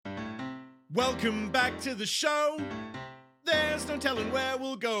Welcome back to the show. There's no telling where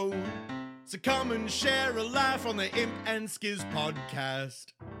we'll go. So come and share a laugh on the Imp and Skiz podcast.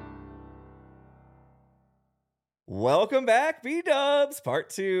 Welcome back, BDubs, part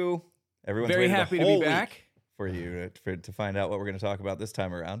 2. Everyone's Very waited happy a to whole be back. week for you to find out what we're going to talk about this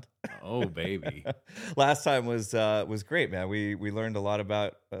time around. Oh, baby. Last time was great, man. We learned a lot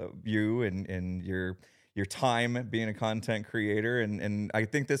about you and your time being a content creator, and I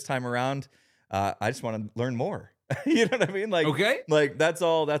think this time around, I just want to learn more. You know what I mean? Like, Okay. Like that's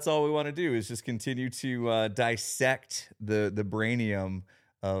all we want to do is just continue to dissect the brainium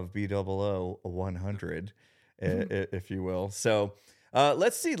of B00 if you will. So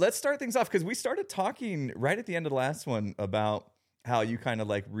let's see. Let's start things off because we started talking right at the end of the last one about how you kind of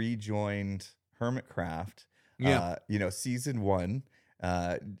like rejoined Hermitcraft. Yeah. Season 1.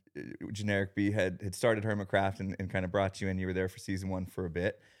 Generic B had started Hermitcraft and kind of brought you in. You were there for season 1 for a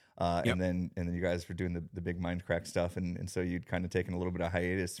bit. Yep. And then you guys were doing the big Mindcrack stuff, and so you'd kind of taken a little bit of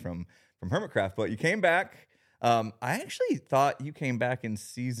hiatus from Hermitcraft, but you came back. I actually thought you came back in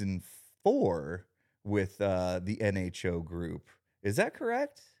season 4 with the NHO group. Is that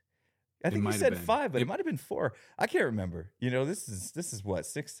correct? I think you said 5, but it might have been 4. I can't remember. This is what,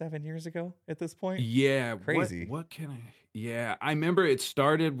 6-7 years ago at this point. Yeah. Crazy. What can I? Yeah, I remember it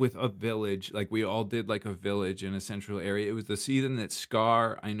started with a village. Like we all did like a village in a central area. It was the season that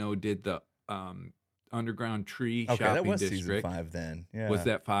Scar, I know, did the underground tree Okay, shopping that was district. season 5 then. Yeah. Was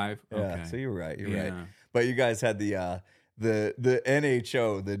that 5? Yeah. Okay. So you're right. You're right. Yeah. But you guys had the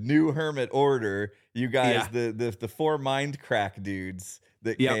NHO, the New Hermit Order. You guys, the 4 Mindcrack dudes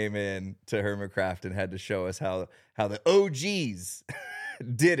that came in to Hermitcraft and had to show us how the OGs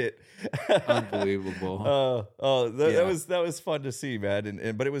did it. Unbelievable. That was fun to see,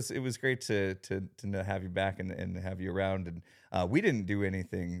 man. But it was great to have you back and have you around. And we didn't do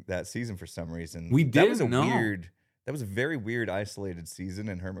anything that season for some reason. That was a very weird isolated season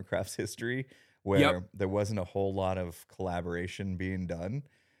in Hermitcraft's history where there wasn't a whole lot of collaboration being done.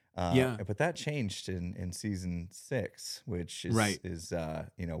 But that changed in season 6, which is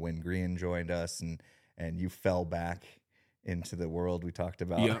when Grian joined us and you fell back into the world we talked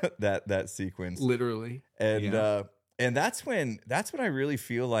about that sequence Literally. And that's when I really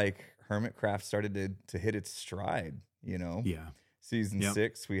feel like Hermitcraft started to hit its stride. Season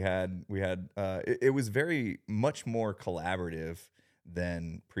 6 we had it was very much more collaborative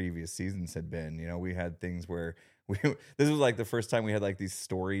than previous seasons had been. We had things where this was like the first time we had like these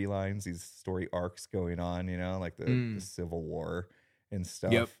storylines, these story arcs going on, like the Civil War and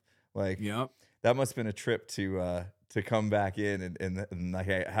stuff. That must have been a trip to come back in and like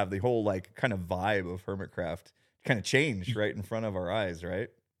have the whole like kind of vibe of Hermitcraft kind of change right in front of our eyes, right?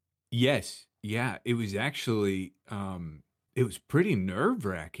 Yes. Yeah. It was actually it was pretty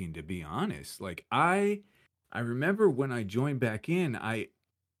nerve-wracking, to be honest. Like I remember when I joined back in,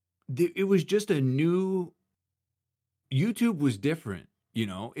 it was just a new YouTube was different,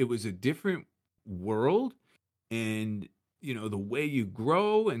 it was a different world, and the way you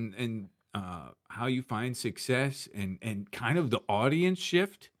grow and how you find success and kind of the audience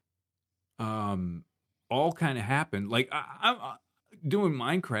shift all kind of happened. Like I'm doing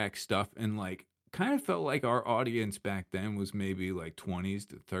Minecraft stuff and like kind of felt like our audience back then was maybe like 20s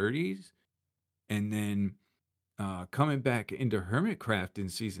to 30s, and then coming back into Hermitcraft in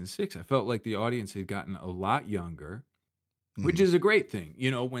season 6, I felt like the audience had gotten a lot younger. Which is a great thing.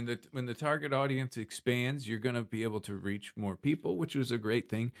 When the target audience expands, you're going to be able to reach more people, which was a great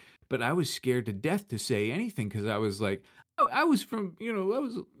thing. But I was scared to death to say anything because I was like, I was from,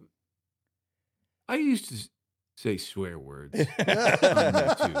 I used to say swear words on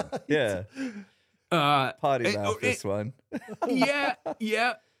YouTube. Yeah. Potty mouth this one. Yeah.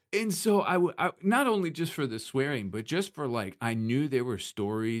 And so I not only just for the swearing, but just for like, I knew there were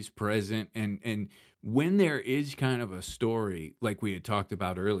stories present, and when there is kind of a story, like we had talked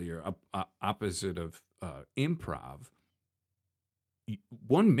about earlier, opposite of improv,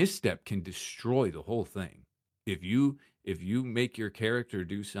 one misstep can destroy the whole thing. If you make your character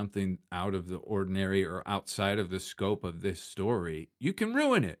do something out of the ordinary or outside of the scope of this story, you can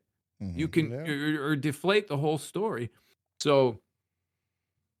ruin it. You can or deflate the whole story. So,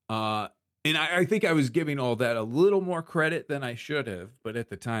 and I think I was giving all that a little more credit than I should have, but at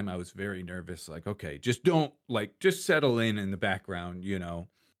the time I was very nervous. Like, okay, just settle in the background,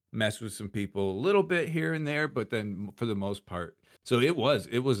 mess with some people a little bit here and there, but then for the most part. So it was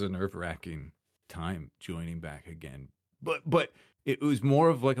a nerve-wracking time joining back again, but it was more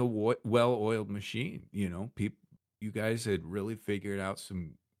of like a well-oiled machine. People, you guys had really figured out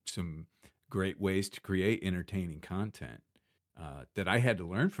some great ways to create entertaining content that I had to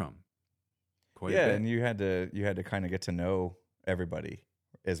learn from. quite a bit. And you had to kind of get to know everybody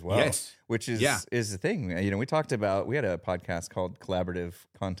as well. Yes. Which is the thing. You know, we had a podcast called Collaborative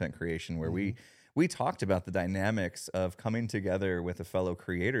Content Creation where we talked about the dynamics of coming together with a fellow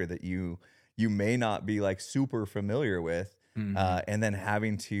creator that you may not be like super familiar with, and then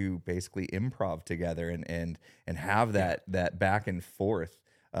having to basically improv together and have that back and forth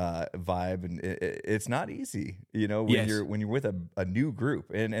vibe, and it's not easy, you know, when you're with a new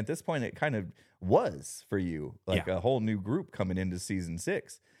group, and at this point it kind of was for you, like a whole new group coming into season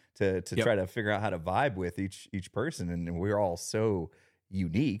 6 to try to figure out how to vibe with each person, and we're all so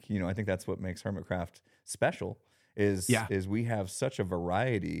unique. You know, I think that's what makes Hermitcraft special is we have such a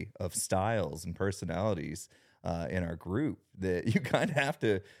variety of styles and personalities in our group that you kind of have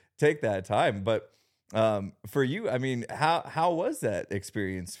to take that time. But for you, I mean, how was that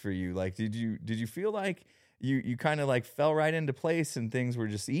experience for you? Like, did you feel like you kind of like fell right into place and things were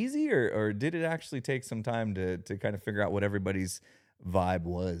just easy, or did it actually take some time to kind of figure out what everybody's vibe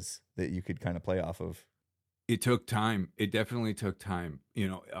was that you could kind of play off of? It took time. It definitely took time. You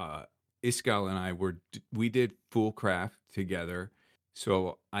know, Iskal and I we did full craft together.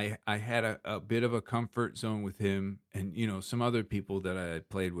 So I had a bit of a comfort zone with him and, you know, some other people that I had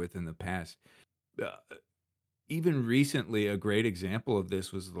played with in the past. Even recently, a great example of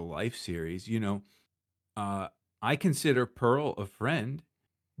this was the Life series. You know, I consider Pearl a friend,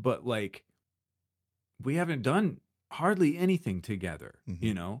 but like we haven't done hardly anything together,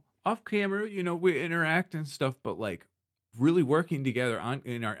 you know, off camera, you know, we interact and stuff, but like really working together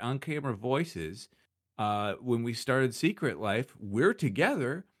in our on-camera voices. When we started Secret Life, we're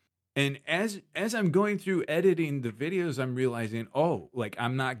together. And as I'm going through editing the videos, I'm realizing, oh, like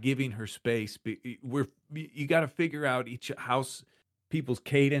I'm not giving her space. You got to figure out each house people's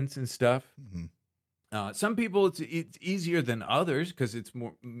cadence and stuff. Some people it's easier than others because it's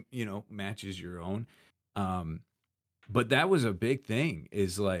more, you know, matches your own. But that was a big thing,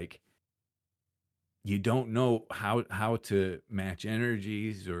 is like you don't know how to match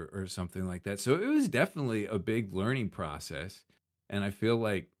energies or something like that. So it was definitely a big learning process. And I feel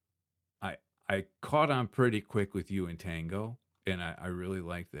like I caught on pretty quick with you and Tango, and I really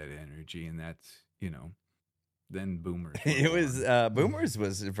liked that energy. And that's, you know, then Boomers. It was Boomers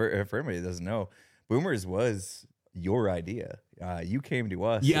was, for everybody that doesn't know, Boomers was your idea. You came to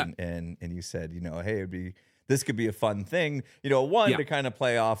us and you said, you know, hey, this could be a fun thing, you know, one, to kind of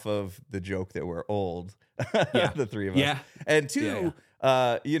play off of the joke that we're old, the three of us. And two,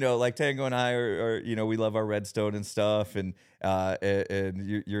 you know, like Tango and I are, you know, we love our Redstone and stuff, and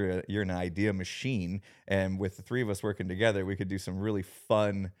you're an idea machine. And with the three of us working together, we could do some really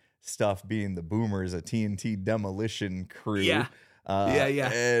fun stuff being the Boomers, a TNT demolition crew.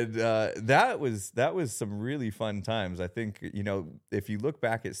 And that was some really fun times. I think, you know, if you look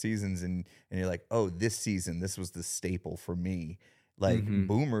back at seasons and you're like, oh, this season, this was the staple for me. Like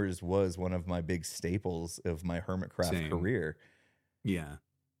Boomers was one of my big staples of my Hermitcraft career. Yeah.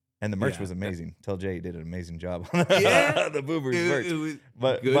 And the merch was amazing. Tell Jay did an amazing job on the Boomers merch.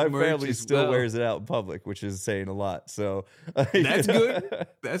 But my family still wears it out in public, which is saying a lot. So that's good.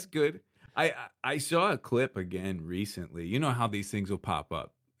 That's good. I saw a clip again recently. You know how these things will pop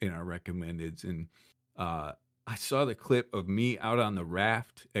up in our recommendeds, and I saw the clip of me out on the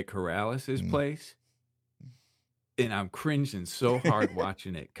raft at Corralis's place, and I'm cringing so hard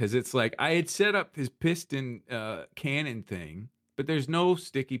watching it, because it's like I had set up his piston cannon thing, but there's no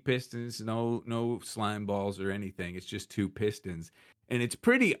sticky pistons, no slime balls or anything. It's just 2 pistons, and it's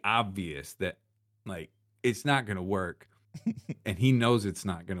pretty obvious that like it's not going to work. And he knows it's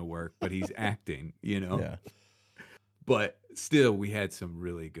not going to work, but he's acting, you know? Yeah. But still, we had some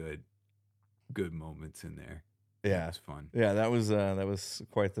really good moments in there. Yeah. It was fun. Yeah, that was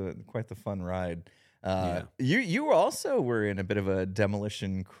quite the fun ride. You also were in a bit of a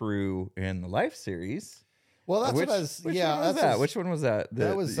demolition crew in the Life series. Well, that's what I was. Which one was that?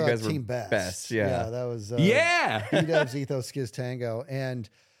 That was you guys Team were Best. Yeah, that was. BDubs, Ethos, Skiz, Tango, and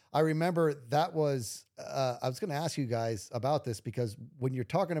I remember that was. I was going to ask you guys about this, because when you're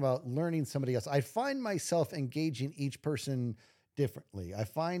talking about learning somebody else, I find myself engaging each person differently. I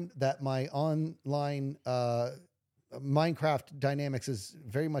find that my online Minecraft dynamics is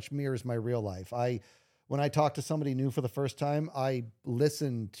very much mirrors my real life. When I talk to somebody new for the first time, I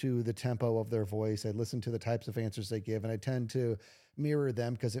listen to the tempo of their voice. I listen to the types of answers they give, and I tend to mirror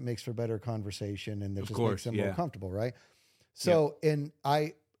them because it makes for better conversation, and it just makes them more comfortable, right? So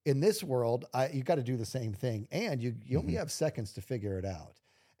in this world, you got to do the same thing, and you only have seconds to figure it out.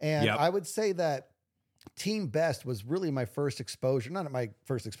 And I would say that Team Best was really my first exposure, not my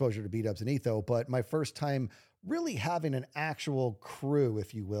first exposure to BDubs and Etho, but my first time really having an actual crew,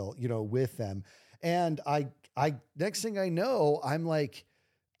 if you will, with them. And I next thing I know, I'm like,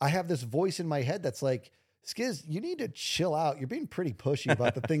 I have this voice in my head that's like, Skiz, you need to chill out. You're being pretty pushy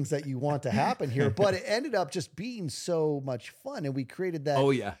about the things that you want to happen here, but it ended up just being so much fun. And we created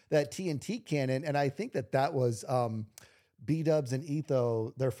that, that TNT cannon. And I think that was, BDubs and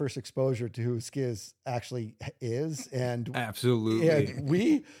Etho, their first exposure to who Skiz actually is. And absolutely.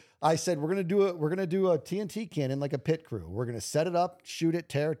 And I said, we're going to do a TNT cannon, like a pit crew. We're going to set it up, shoot it,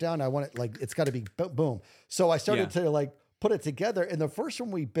 tear it down. I want it like, it's got to be boom. So I started to like put it together. And the first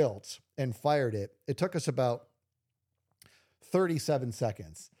one we built and fired it took us about 37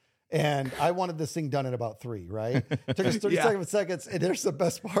 seconds. And I wanted this thing done in about 3, right? It took us 37 seconds. And there's the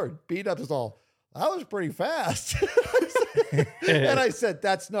best part. BDubs is all, that was pretty fast. And I said,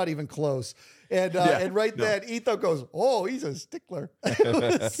 that's not even close. And then Etho goes, oh, he's a stickler.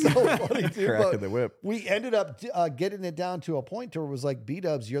 It was so funny, dude. Cracking the whip. We ended up getting it down to a point where it was like,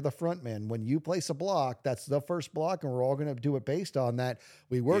 BDubs, you're the front man. When you place a block, that's the first block, and we're all going to do it based on that.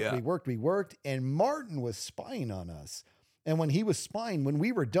 We worked, and Martin was spying on us. And when he was spying, when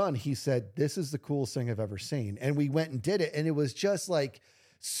we were done, he said, this is the coolest thing I've ever seen. And we went and did it, and it was just like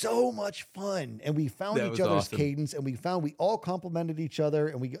so much fun. And we found each other's cadence, and we all complimented each other,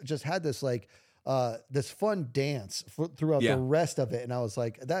 and we just had this like this fun dance throughout the rest of it. And I was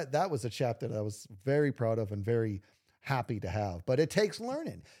like, that was a chapter that I was very proud of and very happy to have. But it takes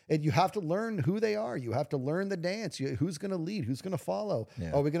learning, and you have to learn who they are. You have to learn the dance. Who's going to lead? Who's going to follow?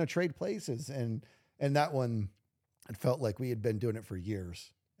 Yeah. Are we going to trade places? And that one, it felt like we had been doing it for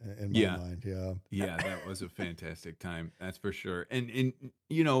years. In my mind. Yeah, that was a fantastic time. That's for sure. And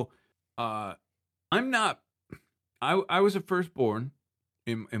I was a firstborn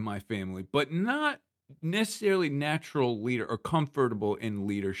in my family, but not necessarily natural leader or comfortable in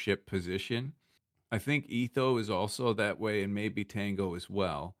leadership position. I think Etho is also that way, and maybe Tango as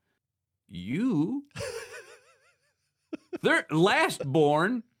well. You, they're last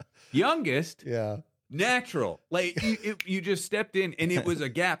born, youngest. Yeah. Natural, like you just stepped in, and it was a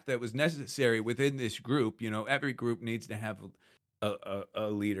gap that was necessary within this group. Every group needs to have a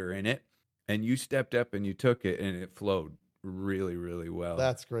leader in it, and you stepped up and you took it, and it flowed really, really well.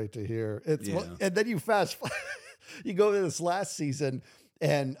 That's great to hear. And then you you go to this last season,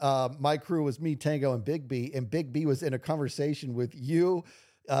 and my crew was me, Tango, and Big B, and Big B was in a conversation with you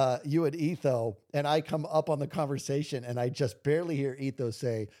and Etho, and I come up on the conversation, and I just barely hear Etho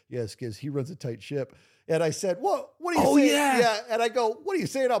say, yes, because he runs a tight ship. And I said, what are you saying? Yeah. And I go, what are you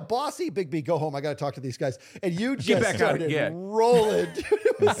saying? I'm bossy. Big B, go home. I got to talk to these guys. And you just started rolling.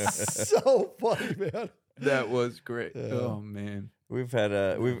 It was so funny, man. That was great. Yeah. Oh man. We've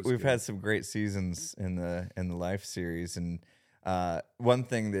had some great seasons in the Life series. And one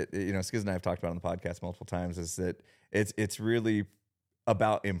thing that, Skiz and I have talked about on the podcast multiple times is that it's really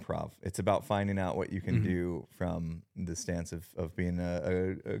about improv. It's about finding out what you can do from the stance of being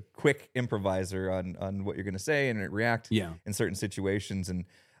a quick improviser on what you're going to say and react in certain situations. And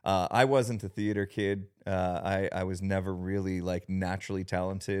I wasn't a theater kid. I was never really like naturally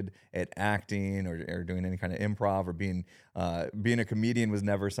talented at acting or doing any kind of improv, or being a comedian was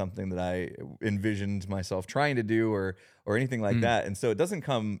never something that I envisioned myself trying to do or anything like that. And so it doesn't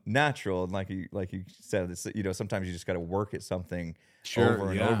come natural. And like you said, it's, sometimes you just got to work at something over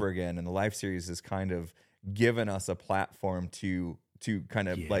and over again. And the Life series has kind of given us a platform to kind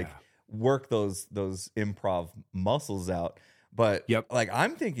of like work those improv muscles out. But like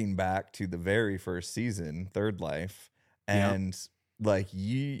I'm thinking back to the very first season, Third Life, and like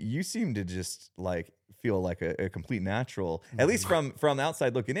you seem to just like feel like a complete natural, at least from the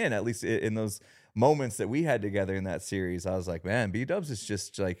outside looking in, at least in those moments that we had together in that series. I was like, man, BDubs is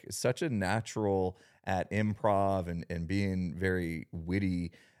just like such a natural at improv and being very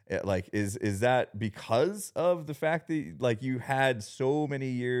witty. Like, is that because of the fact that like you had so many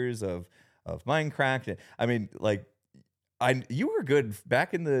years of Minecraft? I mean, like, you were good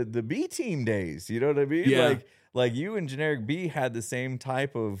back in the B team days. You know what I mean? Yeah. Like you and Generic B had the same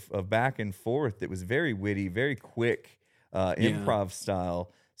type of back and forth that was very witty, very quick improv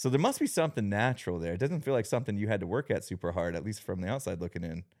style. So there must be something natural there. It doesn't feel like something you had to work at super hard, at least from the outside looking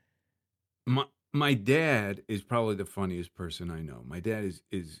in. My dad is probably the funniest person I know. My dad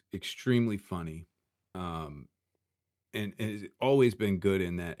is extremely funny, and has always been good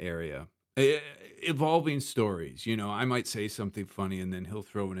in that area. Evolving stories, I might say something funny, and then he'll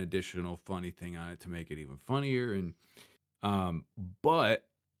throw an additional funny thing on it to make it even funnier. And but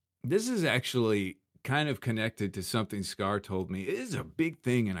this is actually kind of connected to something Scar told me. It is a big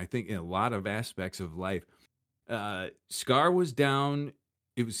thing, and I think in a lot of aspects of life. Scar was down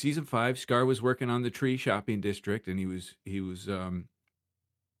it was season 5. Scar was working on the tree shopping district, and he was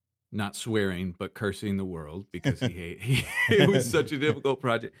not swearing but cursing the world because it was such a difficult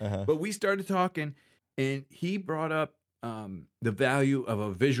project. But we started talking, and he brought up the value of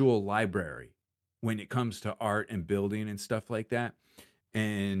a visual library when it comes to art and building and stuff like that.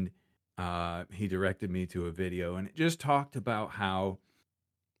 And he directed me to a video, and it just talked about how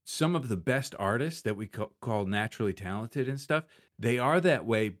some of the best artists that we call naturally talented and stuff, they are that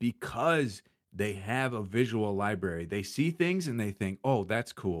way because they have a visual library. They see things and they think, oh,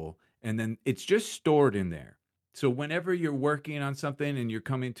 that's cool. And then it's just stored in there. So whenever you're working on something and you're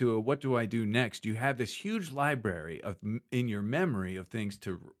coming to what do I do next, you have this huge library in your memory of things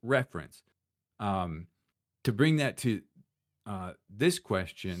to reference. To bring that to this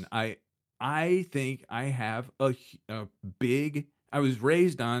question, I think I have a big. I was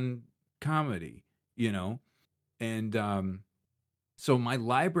raised on comedy, and so my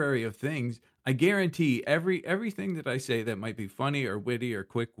library of things. I guarantee everything that I say that might be funny or witty or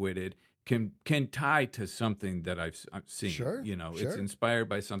quick-witted can tie to something that I've seen. Sure, It's inspired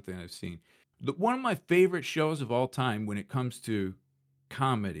by something I've seen. One of my favorite shows of all time when it comes to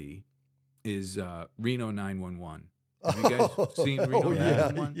comedy is Reno 911. Have you guys seen Reno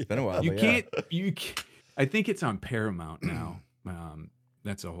 911? It's been a while. You can't. I think it's on Paramount now.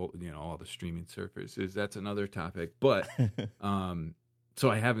 That's a whole, all the streaming services. That's another topic. But so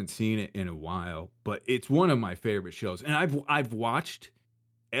I haven't seen it in a while. But it's one of my favorite shows, and I've watched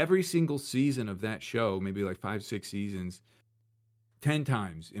every single season of that show, maybe like 5-6 seasons, 10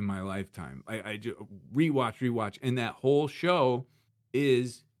 times in my lifetime. I rewatch, and that whole show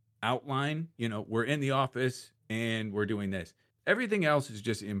is outline. We're in the office and we're doing this. Everything else is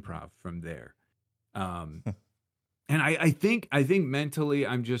just improv from there. And I think mentally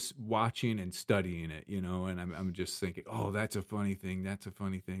I'm just watching and studying it, and I'm just thinking, oh, that's a funny thing. That's a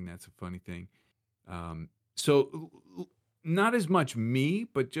funny thing. That's a funny thing. So not as much me,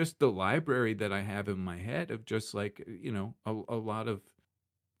 but just the library that I have in my head of just like, a lot of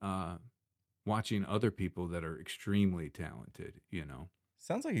watching other people that are extremely talented,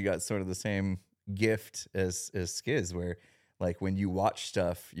 Sounds like you got sort of the same gift as Skiz, where like when you watch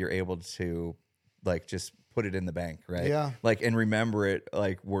stuff, you're able to like just put it in the bank, right? Yeah. Like, and remember it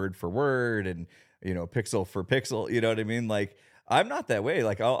like word for word and, pixel for pixel, you know what I mean? Like, I'm not that way.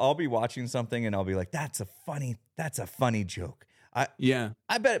 Like I'll be watching something and I'll be like, that's a funny joke. I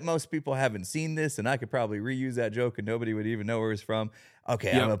bet most people haven't seen this, and I could probably reuse that joke and nobody would even know where it's from. Okay,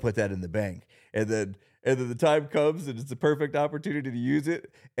 yep. I'm gonna put that in the bank. And then the time comes and it's the perfect opportunity to use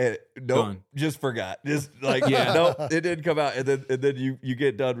it. And nope, just forgot. Just like, nope, it didn't come out. And then you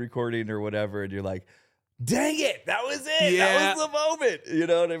get done recording or whatever, and you're like, dang it, that was it. Yeah. That was the moment. You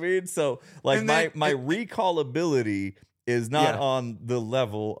know what I mean? So like my recallability is not on the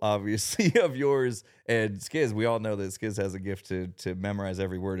level, obviously, of yours and Skiz. We all know that Skiz has a gift to memorize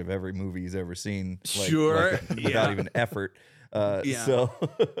every word of every movie he's ever seen. Without even effort. So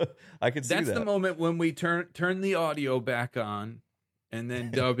I can see that. That's the moment when we turn the audio back on and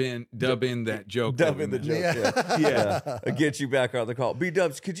then dub in that joke. Dub in the joke. Yeah. Get you back on the call.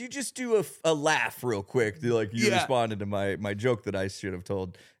 BDubs, could you just do a laugh real quick? Like you responded to my joke that I should have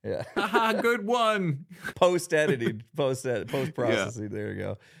told. Yeah. Good one. Post-editing, post-processing. There you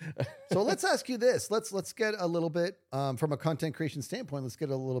go. So let's ask you this. Let's get a little bit from a content creation standpoint. Let's get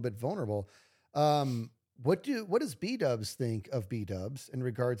a little bit vulnerable. What does BDubs think of BDubs in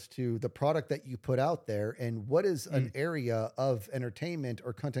regards to the product that you put out there, and what is an area of entertainment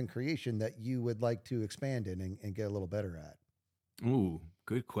or content creation that you would like to expand in and get a little better at? Ooh,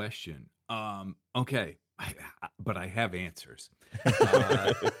 good question. Okay, but I have answers,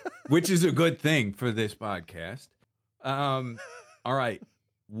 which is a good thing for this podcast. All right,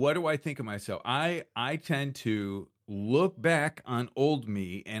 what do I think of myself? I tend to look back on old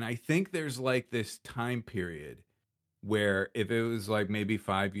me, and I think there's like this time period where if it was like maybe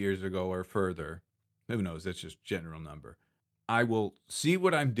 5 years ago or further, who knows, that's just general number, I will see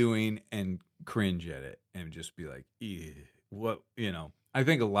what I'm doing and cringe at it and just be like, what, I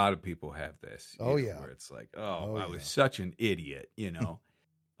think a lot of people have this. Where it's like, I was such an idiot,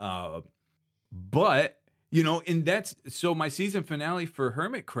 but and that's so my season finale for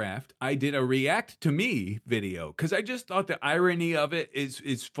Hermitcraft, I did a react to me video because I just thought the irony of it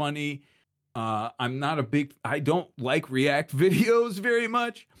is funny. I don't like react videos very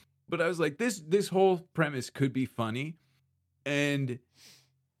much, but I was like, this whole premise could be funny. And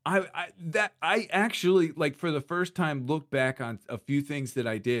I actually, like, for the first time looked back on a few things that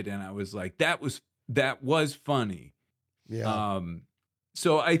I did, and I was like, that was funny. Yeah.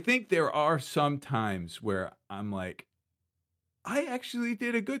 So I think there are some times where I'm like, I actually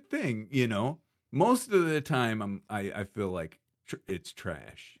did a good thing, you know. Most of the time I feel like it's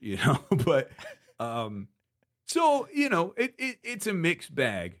trash, you know, but so, you know, it's a mixed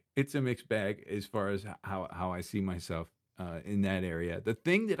bag. It's a mixed bag as far as how I see myself in that area. The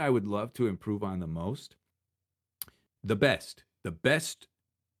thing that I would love to improve on the most, the best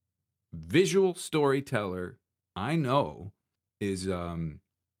visual storyteller I know is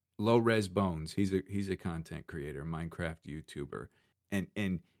Low Res Bones. He's a content creator, Minecraft YouTuber,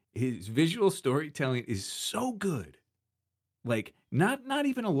 and his visual storytelling is so good. Like not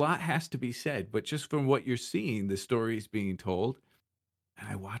even a lot has to be said, but just from what you're seeing, the story is being told. And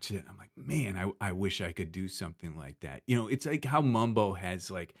I watch it, and I'm like, man, I wish I could do something like that. You know, it's like how Mumbo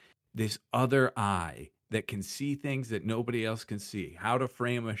has like this other eye that can see things that nobody else can see. How to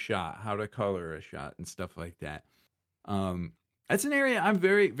frame a shot, how to color a shot, and stuff like that. That's an area I'm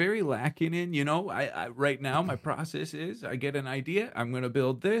very, very lacking in. You know, I right now my process is I get an idea, I'm going to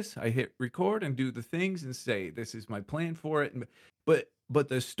build this, I hit record and do the things and say this is my plan for it. But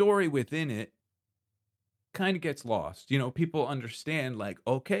the story within it kind of gets lost. You know, people understand like,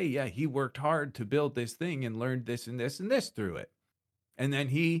 okay, yeah, he worked hard to build this thing and learned this and this and this through it, and then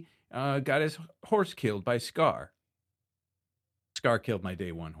he got his horse killed by Scar. Scar killed my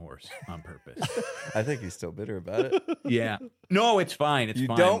day one horse on purpose. I think he's still bitter about it. Yeah. No, it's fine. It's you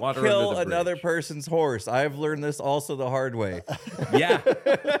fine. don't Water kill under the another bridge. person's horse. I've learned this also the hard way. Yeah,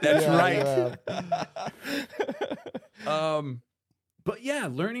 that's right. But yeah,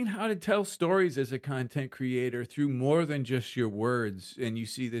 learning how to tell stories as a content creator through more than just your words, and you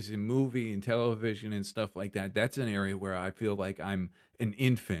see this in movie and television and stuff like that. That's an area where I feel like I'm an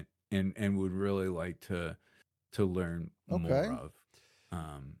infant and would really like to learn more of.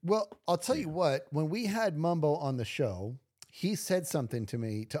 Well, I'll tell you what, when we had Mumbo on the show, he said something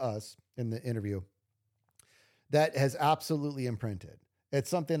to us in the interview that has absolutely imprinted. It's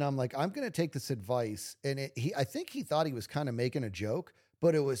something I'm like, I'm going to take this advice. And I think he thought he was kind of making a joke,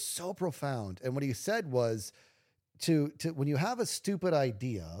 but it was so profound. And what he said was to when you have a stupid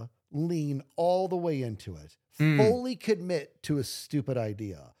idea, lean all the way into it, fully commit to a stupid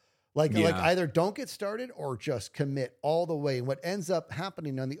idea. Like either don't get started or just commit all the way. And what ends up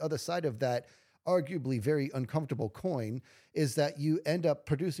happening on the other side of that arguably very uncomfortable coin is that you end up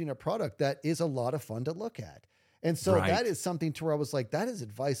producing a product that is a lot of fun to look at. And so that is something to where I was like, that is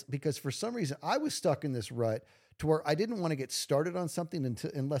advice, because for some reason I was stuck in this rut to where I didn't want to get started on something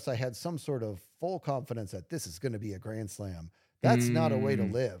unless I had some sort of full confidence that this is going to be a grand slam. That's not a way to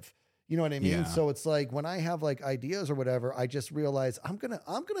live. You know what I mean? Yeah. So it's like when I have like ideas or whatever, I just realize I'm going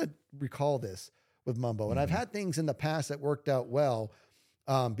to recall this with Mumbo. And I've had things in the past that worked out well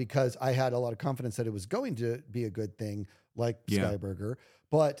because I had a lot of confidence that it was going to be a good thing, like Skyburger.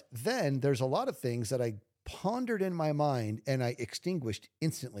 But then there's a lot of things that I pondered in my mind and I extinguished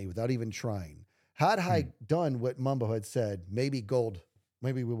instantly without even trying. Had I done what Mumbo had said, maybe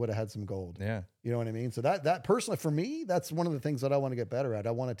we would have had some gold. Yeah. You know what I mean? So that personally for me, that's one of the things that I want to get better at.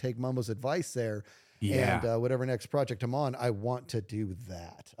 I want to take Mumbo's advice there. Yeah. And whatever next project I'm on, I want to do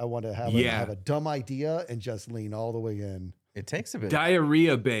that. I want to have a dumb idea and just lean all the way in. It takes a bit.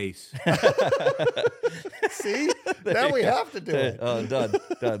 Diarrhea base. See? Now we have to do it. Oh, done.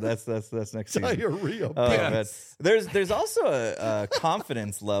 That's next season. Diarrhea base. There's also a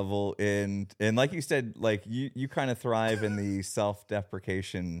confidence level in like you said, like you kind of thrive in the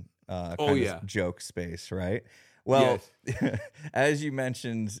self-deprecation of joke space, right? Well, as you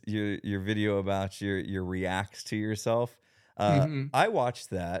mentioned, your video about your reacts to yourself, I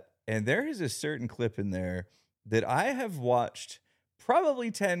watched that, and there is a certain clip in there that I have watched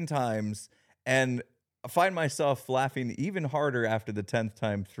probably 10 times and find myself laughing even harder after the 10th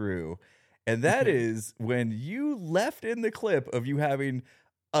time through. And that is when you left in the clip of you having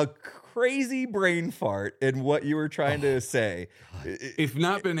a crazy brain fart in what you were trying to say. If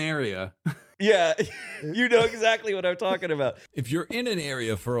not been area. Yeah, you know exactly what I'm talking about. If you're in an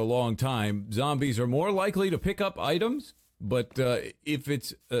area for a long time, zombies are more likely to pick up items. But if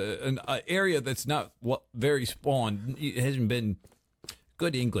it's an area that's not very spawned, it hasn't been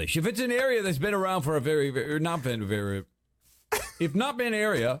good English. If it's an area that's been around for if not been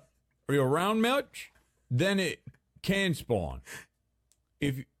area or you're around much, then it can spawn.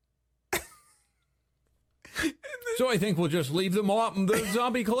 So I think we'll just leave the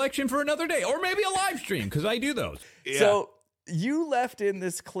zombie collection for another day, or maybe a live stream, because I do those. Yeah. So you left in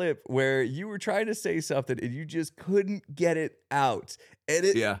this clip where you were trying to say something and you just couldn't get it out. And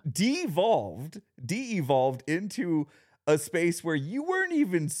it de-evolved into a space where you weren't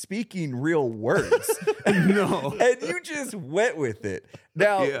even speaking real words. No. And you just went with it.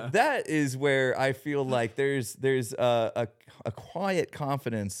 Now, that is where I feel like there's a quiet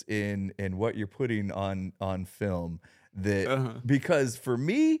confidence in what you're putting on film that because for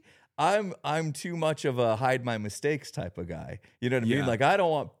me, I'm too much of a hide my mistakes type of guy. You know what I mean? Like, I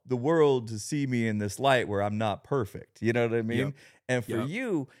don't want the world to see me in this light where I'm not perfect. You know what I mean? Yep. And for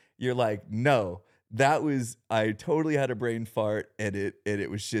you, you're like, no, I totally had a brain fart, and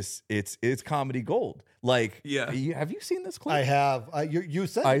it was just it's comedy gold. Like, have you seen this clip? I have. You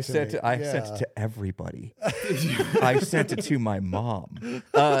sent it to me. I sent it to everybody. I sent it to my mom. Dude,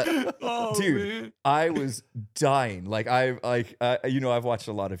 man. I was dying. Like, I've watched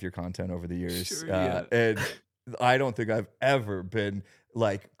a lot of your content over the years, Sure, and I don't think I've ever been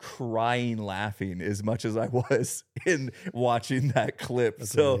like crying laughing as much as I was in watching that clip.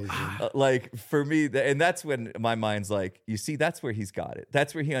 That's so like for me, and that's when my mind's like, you see, that's where he's got it.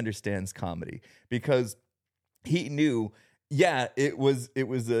 That's where he understands comedy, because he knew, it was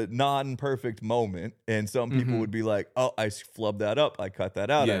a non-perfect moment. And some people would be like, oh, I flubbed that up. I cut that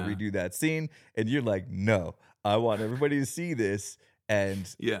out. I redo that scene. And you're like, no, I want everybody to see this.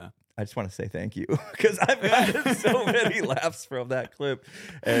 And I just want to say thank you, because I've gotten so many laughs from that clip,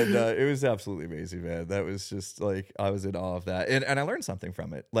 and it was absolutely amazing, man. That was just like, I was in awe of that, and I learned something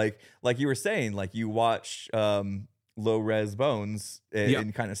from it. Like you were saying, like you watch Low Res Bones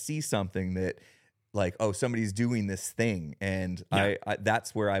and kind of see something that, like, oh, somebody's doing this thing, and I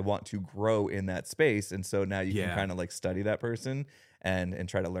that's where I want to grow in that space, and so now you can kind of like study that person and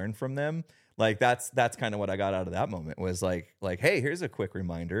try to learn from them. Like that's kind of what I got out of that moment, was like, hey, here's a quick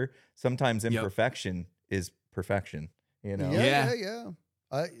reminder. Sometimes imperfection is perfection, you know?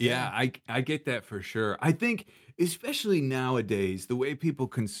 I get that for sure. I think especially nowadays, the way people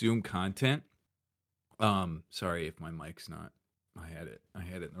consume content. Sorry if my mic's not. I had it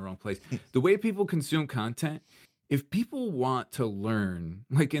in the wrong place. The way people consume content, if people want to learn,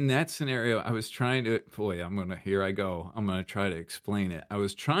 like in that scenario, I was trying to, here I go. I'm going to try to explain it. I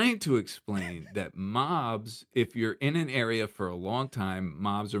was trying to explain that mobs, if you're in an area for a long time,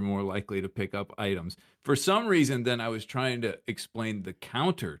 mobs are more likely to pick up items. For some reason, then I was trying to explain the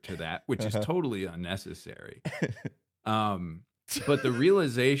counter to that, which is totally unnecessary. But the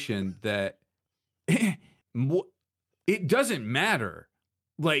realization that it doesn't matter.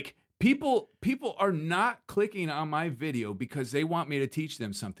 Like, People are not clicking on my video because they want me to teach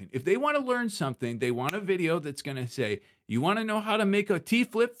them something. If they want to learn something, they want a video that's going to say, you want to know how to make a T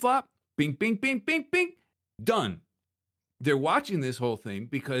flip-flop? Bing, bing, bing, bing, bing. Done. They're watching this whole thing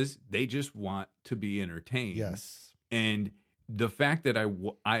because they just want to be entertained. Yes. And the fact that I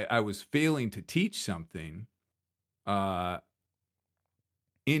was failing to teach something, in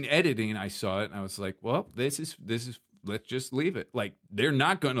editing, I saw it and I was like, well, this is let's just leave it. Like, they're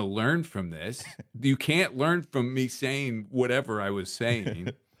not going to learn from this. You can't learn from me saying whatever I was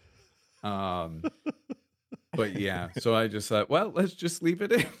saying. But yeah, so I just thought, well, let's just leave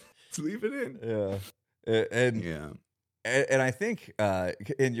it in. Let's leave it in. Yeah. And I think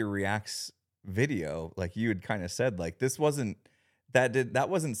in your Reacts video, like you had kind of said, like that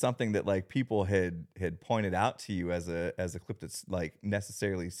wasn't something that like people had pointed out to you as a clip that's like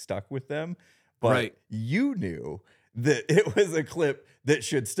necessarily stuck with them, but you knew that it was a clip that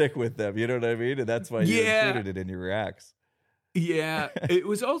should stick with them. You know what I mean? And that's why you included it in your Reacts. Yeah. It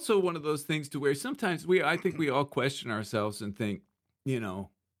was also one of those things to where sometimes I think we all question ourselves and think, you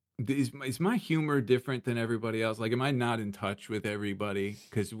know, is my humor different than everybody else? Like, am I not in touch with everybody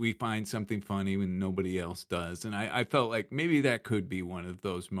because we find something funny when nobody else does? And I felt like maybe that could be one of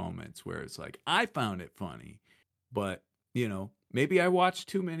those moments where it's like, I found it funny, but, you know, maybe I watched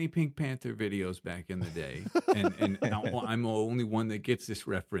too many Pink Panther videos back in the day, and I'm the only one that gets this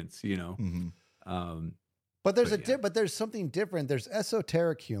reference, you know. Mm-hmm. But there's something different. There's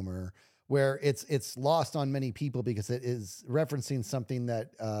esoteric humor where it's lost on many people because it is referencing something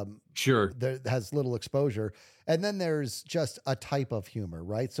that that has little exposure. And then there's just a type of humor,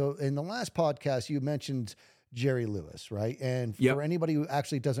 right? So in the last podcast, you mentioned Jerry Lewis, right? And for anybody who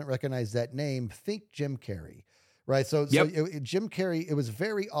actually doesn't recognize that name, think Jim Carrey. Right. So Jim Carrey, it was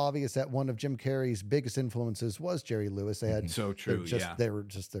very obvious that one of Jim Carrey's biggest influences was Jerry Lewis. They had they were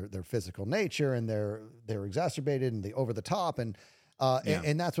just their physical nature, and they're exacerbated and they over the top. And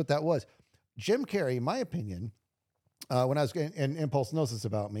that's what that was. Jim Carrey, in my opinion, when I was getting, and Impulse knows this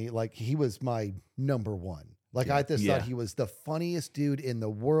about me, like he was my number one. Like I just thought he was the funniest dude in the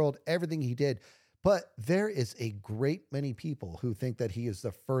world, everything he did. But there is a great many people who think that he is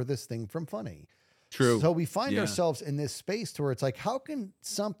the furthest thing from funny. True. So we find ourselves in this space to where it's like, how can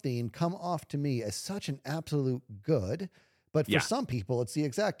something come off to me as such an absolute good, but for some people it's the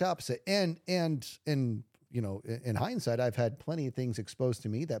exact opposite. And you know, in hindsight, I've had plenty of things exposed to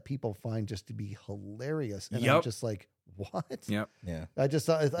me that people find just to be hilarious, and I'm just like, what? Yep. Yeah. I just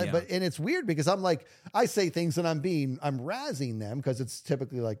thought, but it's weird because I'm like, I say things and I'm razzing them because it's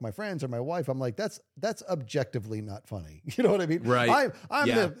typically like my friends or my wife. I'm like, that's objectively not funny. You know what I mean? Right.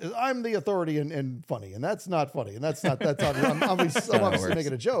 I'm the authority in funny, and that's not funny, and that's I'm obviously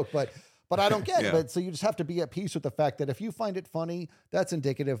making a joke, but I don't get it. But so you just have to be at peace with the fact that if you find it funny, that's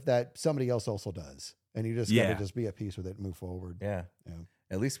indicative that somebody else also does, and you just gotta just be at peace with it and move forward. Yeah. Yeah.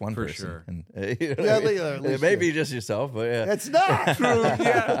 At least one For person. sure. And, At least it may be just yourself, but yeah. It's not True.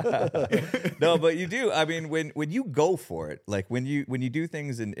 Yeah. No, but you do. I mean, when you go for it, like when you do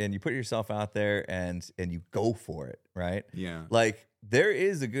things and you put yourself out there and you go for it, right? Yeah. Like there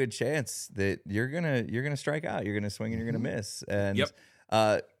is a good chance that you're gonna strike out, you're gonna swing and you're gonna miss. And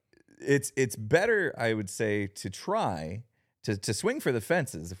it's better, I would say, to try to swing for the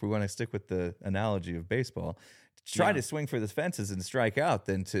fences, if we want to stick with the analogy of baseball. Try to swing for the fences and strike out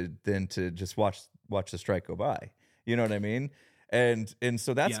than to just watch the strike go by. You know what I mean? And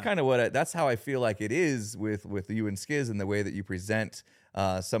so that's kind of that's how I feel like it is with you and Skiz, and the way that you present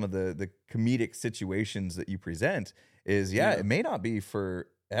some of the comedic situations that you present is it may not be for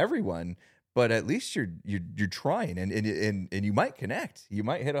everyone, but at least you're trying, and you might connect. You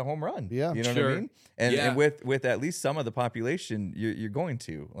might hit a home run. Yeah, you know what I mean. And with at least some of the population, you're going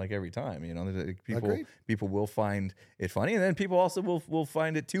to, like, every time. You know, people will find it funny, and then people also will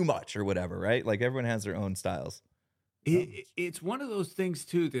find it too much or whatever. Right? Like everyone has their own styles. It's one of those things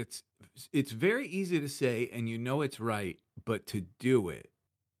too it's very easy to say, and you know it's right, but to do it,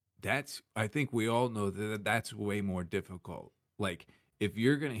 I think we all know that's way more difficult. Like if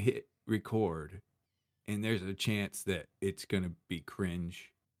you're gonna hit record and there's a chance that it's going to be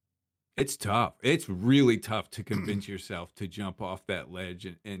cringe, it's tough. It's really tough to convince yourself to jump off that ledge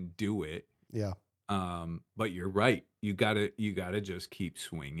and do it. Yeah. But you're right. You gotta just keep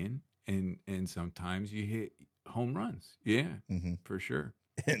swinging, and sometimes you hit home runs. Yeah, for sure.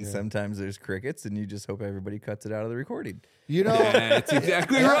 And sometimes there's crickets, and you just hope everybody cuts it out of the recording. You know, that's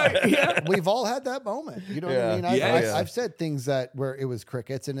exactly right. Yeah. We've all had that moment. You know what I mean? I've said things where it was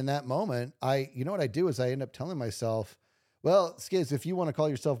crickets, and in that moment, you know what I do is I end up telling myself, well, Skiz, if you want to call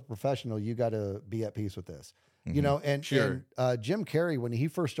yourself a professional, you got to be at peace with this. You know, and Jim Carrey, when he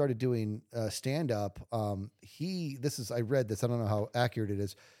first started doing stand up, I read this, I don't know how accurate it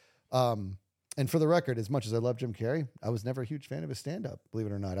is. And for the record, as much as I love Jim Carrey, I was never a huge fan of his stand-up, believe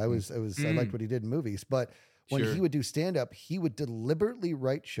it or not. I liked what he did in movies. But when he would do stand-up, he would deliberately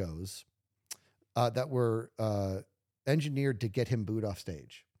write shows that were engineered to get him booed off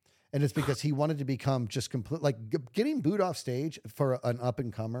stage. And it's because he wanted to become just complete, like getting booed off stage for an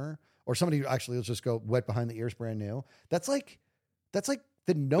up-and-comer or somebody who actually, let's just go wet behind the ears brand new. That's like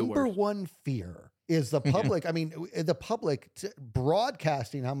the number one fear. Is the public, I mean, the public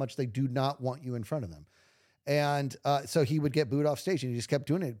broadcasting how much they do not want you in front of them. And so he would get booed off stage, and he just kept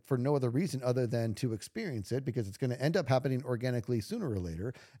doing it for no other reason other than to experience it, because it's going to end up happening organically sooner or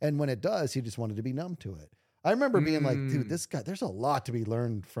later. And when it does, he just wanted to be numb to it. I remember being like, dude, this guy, there's a lot to be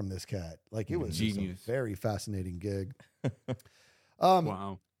learned from this cat. Like it was just a very fascinating gig.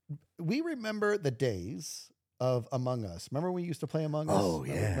 Wow. We remember the days of Among Us. Remember when we used to play Among Us? Oh,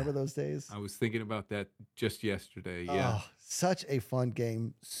 yeah. Remember those days? I was thinking about that just yesterday. Yeah. Oh, such a fun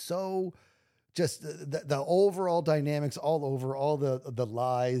game. So just the overall dynamics all over, all the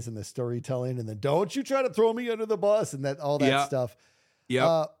lies and the storytelling, and the don't you try to throw me under the bus and all that stuff.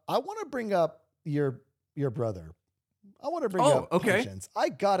 Yeah. I want to bring up your brother. I want to bring up Patience. I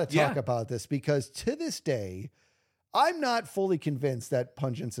got to talk about this because to this day, I'm not fully convinced that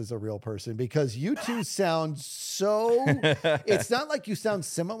Pungence is a real person, because you two sound so, it's not like you sound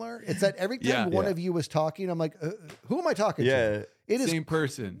similar. It's that every time one of you was talking, I'm like, who am I talking to? It is same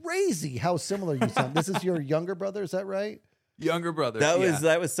person. Crazy how similar you sound. This is your younger brother. Is that right? Younger brother.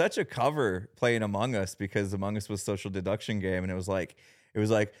 That was such a cover playing Among Us, because Among Us was social deduction game. And it was like,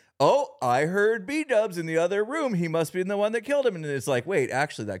 oh, I heard BDubs in the other room. He must be the one that killed him. And it's like, wait,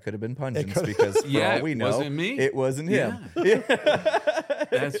 actually, that could have been Pungence, because for all we know, it wasn't me. It wasn't him.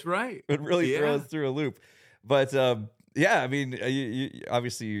 That's right. It really throws through a loop. But I mean, you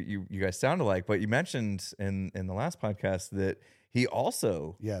obviously you guys sound alike. But you mentioned in the last podcast that he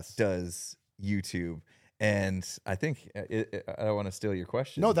also does YouTube. And I think I don't want to steal your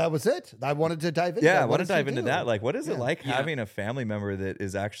question. No, that was it. I wanted to dive into I want to dive into that. Like, what is it like having a family member that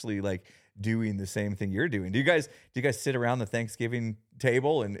is actually like doing the same thing you're doing? Do you guys sit around the Thanksgiving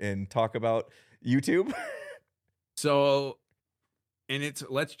table and talk about, YouTube. So, and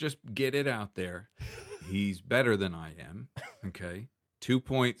let's just get it out there. He's better than I am. Okay.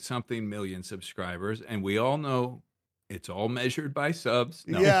 2-point-something million subscribers. And we all know it's all measured by subs.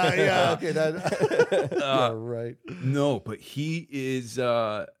 No. Yeah. Okay. Yeah, right. No, but he is,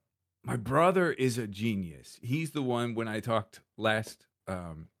 my brother is a genius. He's the one, when I talked last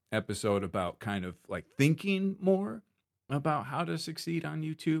episode about kind of like thinking more about how to succeed on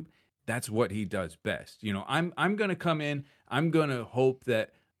YouTube, that's what he does best. You know, I'm going to come in, I'm going to hope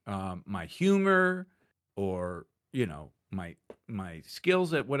that my humor or, you know, my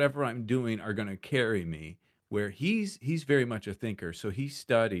skills at whatever I'm doing are going to carry me, where he's very much a thinker. So he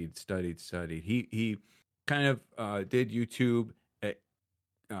studied. He kind of did YouTube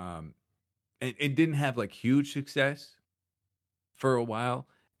and didn't have like huge success for a while.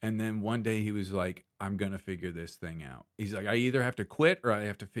 And then one day he was like, I'm going to figure this thing out. He's like, I either have to quit or I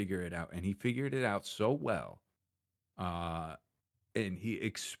have to figure it out. And he figured it out so well. And he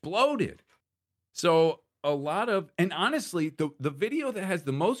exploded. So and honestly, the video that has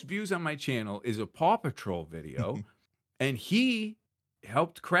the most views on my channel is a Paw Patrol video. And he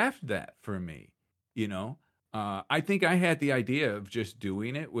helped craft that for me. You know, I think I had the idea of just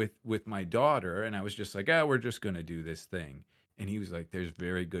doing it with my daughter. And I was just like, we're just going to do this thing. And he was like, there's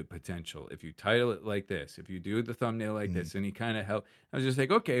very good potential. If you title it like this, if you do the thumbnail like this, and he kind of helped. I was just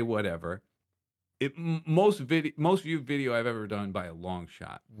like, okay, whatever. Most viewed video I've ever done by a long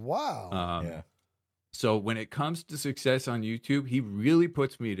shot. Wow. Yeah. So when it comes to success on YouTube, he really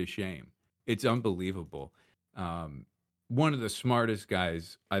puts me to shame. It's unbelievable. One of the smartest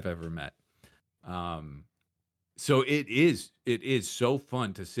guys I've ever met. So it is so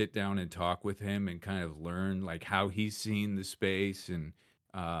fun to sit down and talk with him and kind of learn like how he's seen the space. And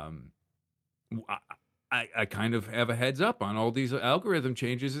I kind of have a heads up on all these algorithm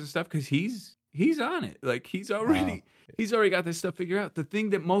changes and stuff, because he's on it. Like he's already got this stuff figured out. The thing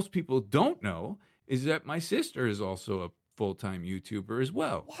that most people don't know is that my sister is also a full-time YouTuber as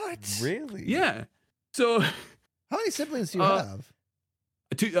well. What? Really? Yeah. So How many siblings do you have?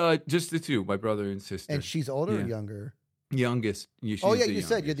 Just the two, my brother and sister. And she's older or younger? Youngest. She's Oh yeah, the you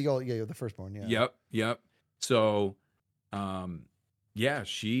said you're youngest. you're the firstborn. Yeah. Yep. So, yeah,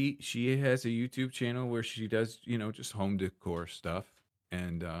 she has a YouTube channel where she does, you know, just home decor stuff,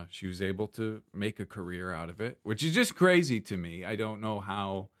 and she was able to make a career out of it, which is just crazy to me. I don't know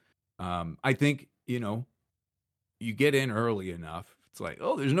how. I think, you know, you get in early enough. It's like,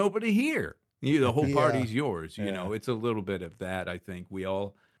 oh, there's nobody here. The whole party's yours. You know, it's a little bit of that. I think we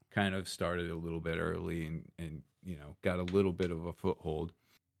all kind of started a little bit early and you know, got a little bit of a foothold.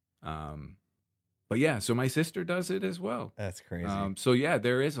 But yeah, so my sister does it as well. That's crazy. So yeah,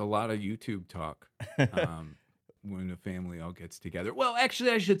 there is a lot of YouTube talk when the family all gets together. Well,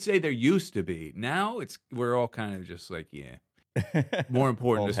 actually, I should say there used to be. Now we're all kind of just like, more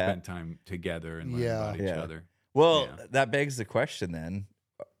important to spend time together and learn about each other. Well, that begs the question then.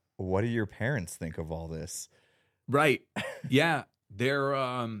 What do your parents think of all this? Right. Yeah. They're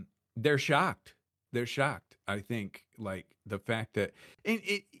shocked. They're shocked. I think, like, the fact that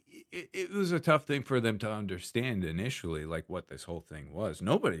it was a tough thing for them to understand initially, like what this whole thing was.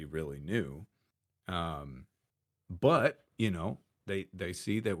 Nobody really knew. But, you know, they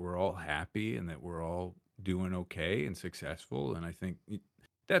see that we're all happy and that we're all doing okay and successful. And I think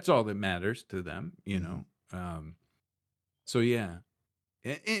that's all that matters to them, you know? So yeah.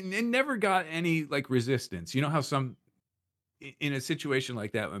 And never got any like resistance. You know how some in a situation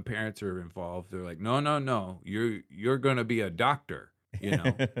like that, when parents are involved, they're like, no, you're going to be a doctor, you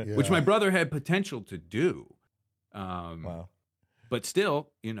know, which my brother had potential to do. Wow. But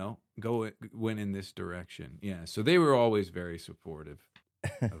still, you know, went in this direction. Yeah. So they were always very supportive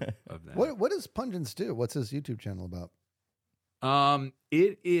of that. What does Pungence do? What's his YouTube channel about?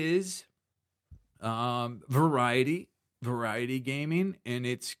 It is variety gaming, and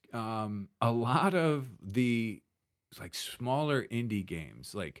it's a lot of the like smaller indie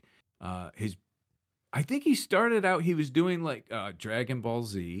games. Like I think he started out, he was doing like Dragon Ball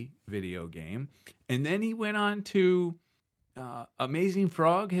Z video game, and then he went on to Amazing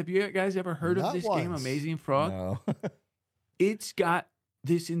Frog. Have you guys ever heard of this game, Amazing Frog? No. It's got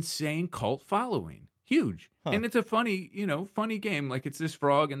this insane cult following. Huge. Huh. And it's a funny game. Like, it's this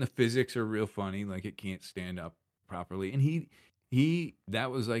frog and the physics are real funny. Like, it can't stand up properly. And he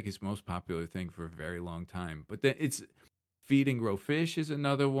that was like his most popular thing for a very long time. But then it's Feed and Grow Fish is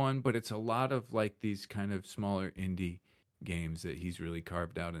another one, but it's a lot of like these kind of smaller indie games that he's really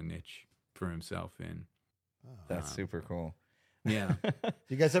carved out a niche for himself in. That's super cool. Yeah. Do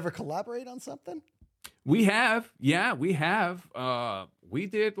you guys ever collaborate on something? We have. Yeah, we have. We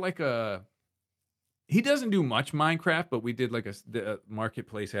did like he doesn't do much Minecraft, but we did like the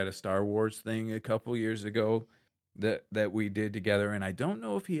Marketplace had a Star Wars thing a couple years ago that we did together, and I don't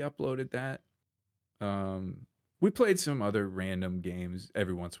know if he uploaded that. We played some other random games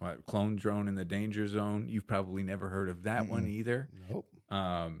every once in a while. Clone Drone in the Danger Zone. You've probably never heard of that one either. Nope.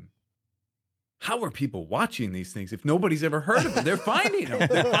 How are people watching these things if nobody's ever heard of them? They're finding them.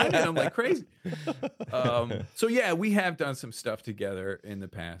 They're finding them like crazy. So yeah, we have done some stuff together in the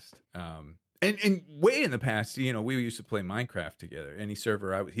past. And way in the past, we used to play Minecraft together. Any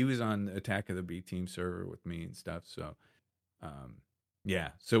server, he was on Attack of the B Team server with me and stuff. So, yeah.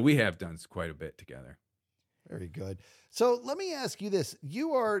 So we have done quite a bit together. Very good. So let me ask you this.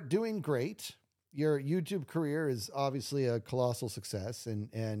 You are doing great. Your YouTube career is obviously a colossal success,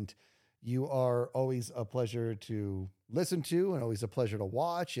 and you are always a pleasure to listen to and always a pleasure to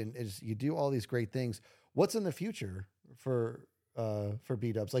watch. And you do all these great things. What's in the future for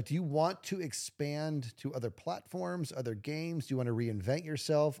BDubs? Like, do you want to expand to other platforms, other games? Do you want to reinvent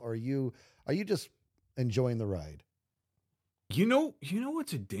yourself? Or are you just enjoying the ride? You know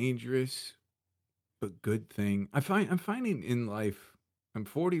what's a dangerous but good thing? I'm finding in life, I'm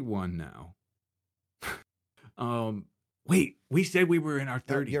 41 now. Wait, we said we were in our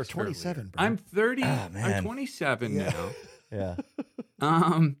 30s. You're 27, bro. I'm 30. Oh, man. I'm 27 now. Yeah.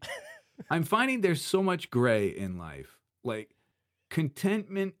 I'm finding there's so much gray in life. Like,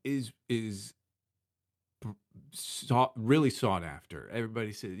 contentment is really sought after.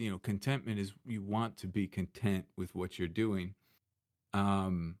 Everybody says, contentment is, you want to be content with what you're doing.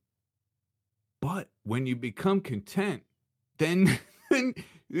 But when you become content, then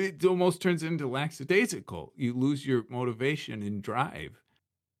it almost turns into lackadaisical. You lose your motivation and drive.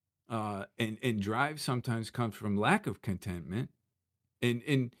 And drive sometimes comes from lack of contentment.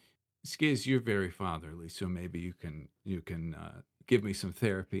 And Skiz, you're very fatherly, so maybe you can give me some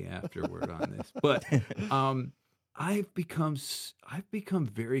therapy afterward on this. But I've become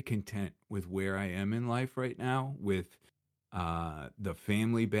very content with where I am in life right now, with the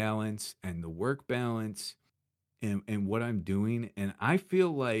family balance and the work balance and what I'm doing. And I feel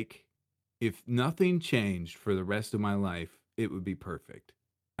like if nothing changed for the rest of my life, it would be perfect.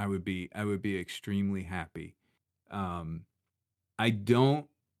 I would be extremely happy. I don't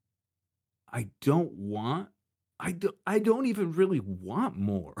even really want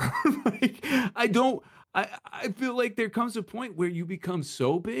more. I feel like there comes a point where you become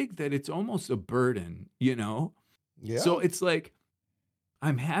so big that it's almost a burden, Yeah. So it's like,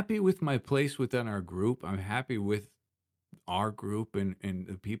 I'm happy with my place within our group. I'm happy with our group and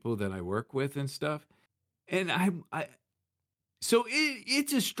the people that I work with and stuff. And so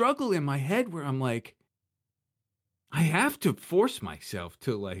it's a struggle in my head where I'm like, I have to force myself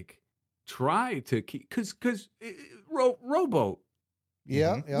to like try to keep, cause rowboat.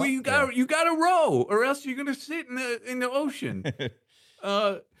 Yeah. Well, you gotta row, or else you're gonna sit in the ocean.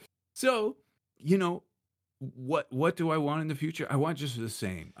 So what do I want in the future? I want just the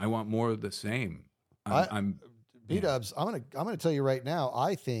same. I want more of the same. BDubs, I'm gonna tell you right now,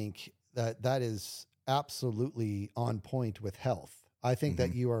 I think that is absolutely on point with health. I think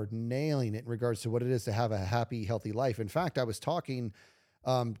that you are nailing it in regards to what it is to have a happy, healthy life. In fact, I was talking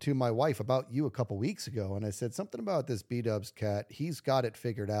to my wife about you a couple weeks ago, and I said something about this BDubs cat. He's got it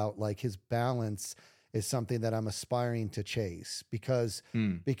figured out. Like, his balance is something that I'm aspiring to chase because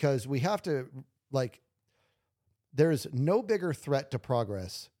we have to, like, there's no bigger threat to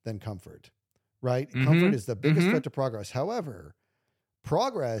progress than comfort, right? Mm-hmm. Comfort is the biggest threat to progress. However,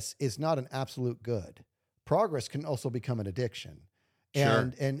 progress is not an absolute good. Progress can also become an addiction.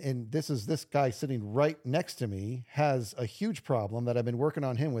 Sure. And this guy sitting right next to me has a huge problem that I've been working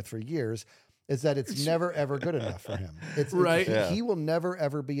on him with for years, is that it's never, ever good enough for him. He will never,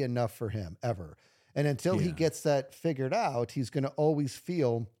 ever be enough for him, ever. And until he gets that figured out, he's going to always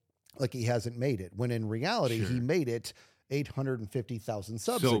feel like he hasn't made it, when in reality, he made it 850,000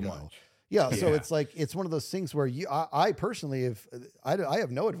 subs ago. Much. Yeah. So it's like, it's one of those things where I personally, I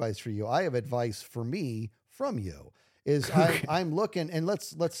have no advice for you. I have advice for me from you. I'm looking, and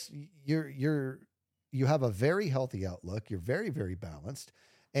you have a very healthy outlook. You're very, very balanced.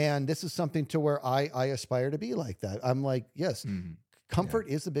 And this is something to where I aspire to be like that. I'm like, yes, comfort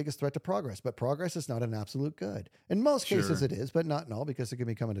is the biggest threat to progress, but progress is not an absolute good. In most cases it is, but not in all, because it can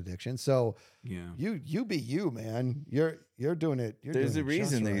become an addiction. So you be you, man. You're doing it. There's a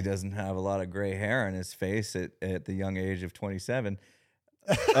reason that he doesn't have a lot of gray hair on his face at the young age of 27.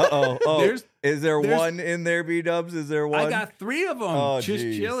 Is there one in there, BDubs? Is there one? I got 3 of them just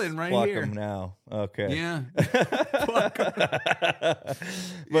chilling right Pluck here. Them now. Okay. Yeah.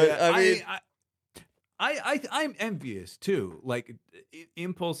 But I mean, I'm envious too. Like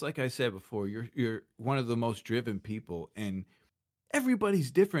Impulse, like I said before, you're one of the most driven people, and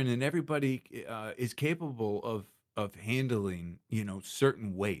everybody's different, and everybody is capable of handling,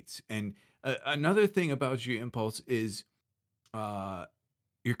 certain weights. And another thing about your Impulse is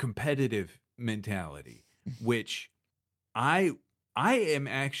your competitive mentality, which I am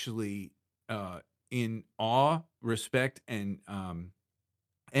actually in awe, respect, and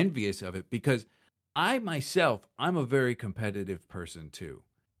envious of it, because I'm a very competitive person too.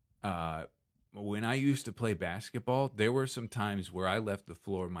 When I used to play basketball, there were some times where I left the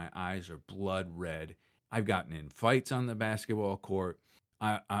floor, my eyes are blood red. I've gotten in fights on the basketball court.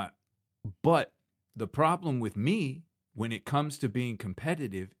 But the problem with me when it comes to being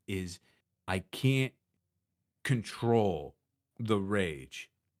competitive is I can't control the rage,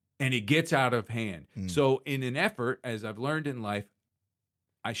 and it gets out of hand. So in an effort, as I've learned in life,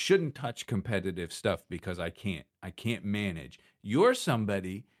 I shouldn't touch competitive stuff because I can't manage. You're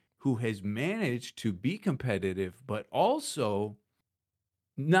somebody who has managed to be competitive, but also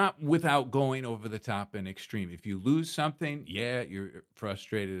not without going over the top and extreme. If you lose something, you're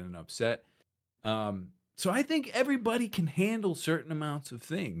frustrated and upset. So I think everybody can handle certain amounts of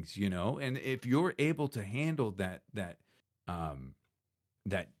things, and if you're able to handle that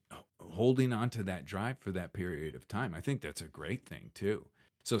holding on to that drive for that period of time, I think that's a great thing too.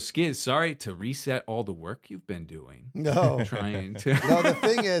 So Skiz, sorry to reset all the work you've been doing. No, trying to. No, the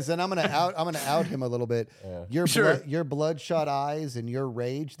thing is, and I'm gonna out him a little bit. Yeah. Your bloodshot eyes and your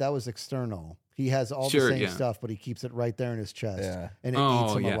rage, that was external. He has all the same stuff, but he keeps it right there in his chest, and it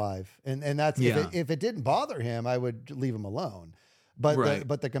eats him alive. And that's if it didn't bother him, I would leave him alone.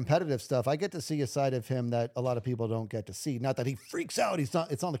 But the competitive stuff, I get to see a side of him that a lot of people don't get to see. Not that he freaks out. It's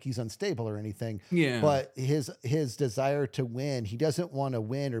not like he's unstable or anything. Yeah. But his desire to win, he doesn't want to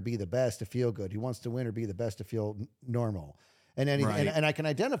win or be the best to feel good. He wants to win or be the best to feel normal. And and I can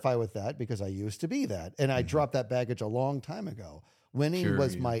identify with that because I used to be that. And I dropped that baggage a long time ago. Winning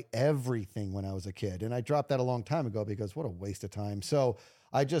was my everything when I was a kid. And I dropped that a long time ago because what a waste of time. So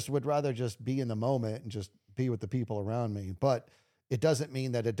I just would rather just be in the moment and just be with the people around me. But it doesn't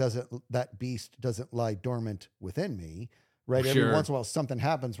mean that that beast doesn't lie dormant within me, right? Sure. Every once in a while, something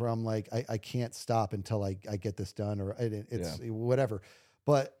happens where I'm like, I can't stop until I get this done, or it's whatever.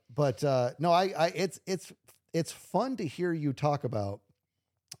 But no, it's fun to hear you talk about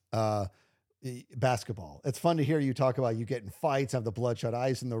basketball. It's fun to hear you talk about you getting fights, have the bloodshot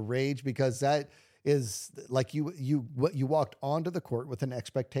eyes and the rage, because that is like you walked onto the court with an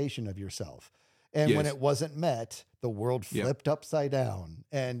expectation of yourself. And when it wasn't met, the world flipped upside down.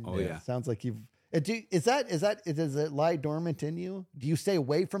 And it sounds like you've. Does it lie dormant in you? Do you stay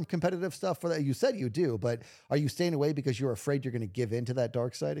away from competitive stuff for that? You said you do, but are you staying away because you're afraid you're going to give into that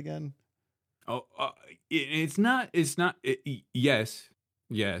dark side again? Oh, it's not. Yes,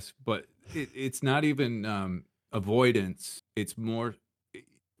 but it's not even avoidance. It's more.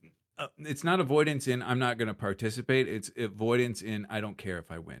 It's not avoidance in I'm not going to participate. It's avoidance in I don't care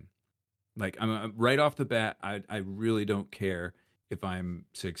if I win. Like I'm right off the bat, I really don't care if I'm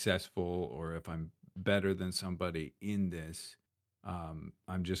successful or if I'm better than somebody in this. I'm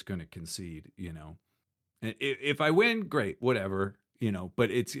just going to concede, And if I win, great, whatever,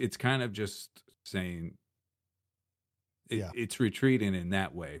 But it's kind of just saying it's retreating in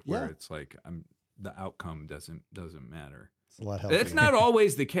that way where it's like the outcome doesn't matter. It's a lot healthier. That's not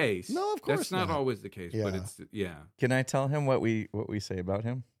always the case. No, of course that's not always the case. But it's Can I tell him what we say about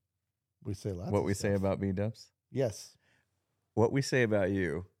him? We say lots. What we say about BDubs? Yes. What we say about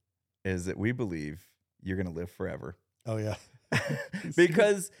you is that we believe you're going to live forever. Oh yeah.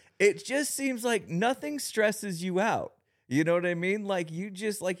 Because it just seems like nothing stresses you out. You know what I mean? Like you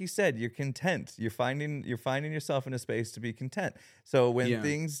just, like you said, you're content. You're finding yourself in a space to be content. So when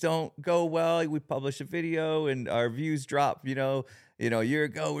things don't go well, we publish a video and our views drop. A year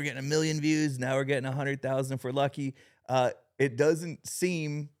ago we're getting 1 million views. Now we're getting 100,000 for lucky. It doesn't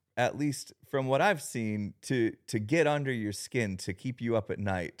seem, at least from what I've seen, to get under your skin, to keep you up at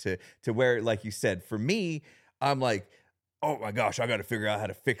night, to where, like you said, for me, I'm like, oh my gosh, I got to figure out how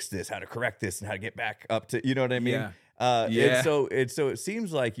to fix this, how to correct this, and how to get back up to, you know what I mean? And so it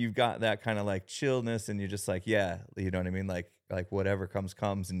seems like you've got that kind of like chillness, and you're just like, you know what I mean? Like whatever comes,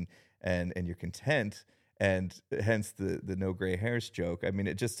 and you're content, and hence the no gray hairs joke. I mean,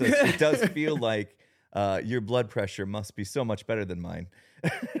 it does feel like your blood pressure must be so much better than mine.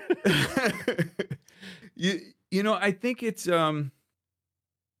 I think it's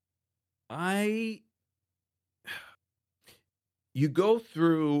you go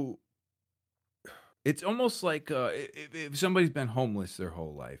through it's almost like if somebody's been homeless their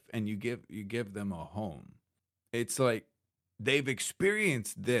whole life and you give them a home, it's like they've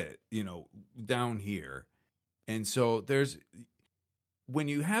experienced that, down here. And so when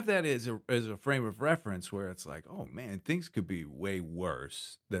you have that as a frame of reference where it's like, oh man, things could be way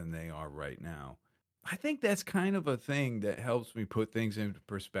worse than they are right now. I think that's kind of a thing that helps me put things into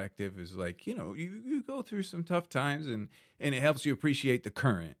perspective, is like, you go through some tough times and it helps you appreciate the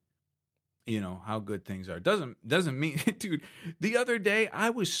current, how good things are. Doesn't mean, dude, the other day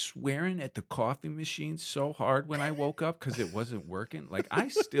I was swearing at the coffee machine so hard when I woke up because it wasn't working. Like, I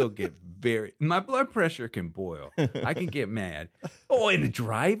still get my blood pressure can boil. I can get mad. Oh, and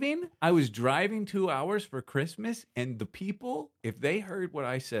driving, I was driving 2 hours for Christmas, and the people, if they heard what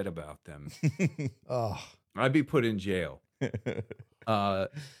I said about them, I'd be put in jail.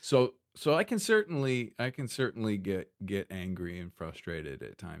 So I can certainly get angry and frustrated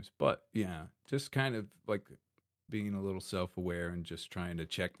at times, but yeah, just kind of like being a little self-aware and just trying to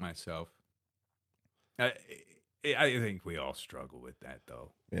check myself. I think we all struggle with that,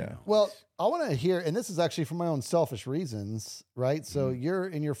 though. Yeah. Well, I want to hear, and this is actually for my own selfish reasons, right? So you're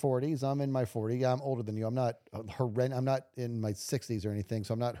in your 40s, I'm in my 40s. I'm older than you. I'm not I'm not in my 60s or anything,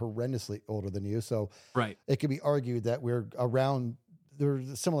 so I'm not horrendously older than you. So right, it could be argued that we're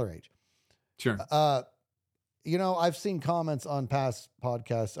a similar age. Sure. I've seen comments on past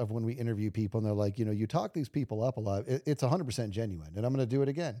podcasts of when we interview people, and they're like, you talk these people up a lot. It's 100% genuine, and I'm going to do it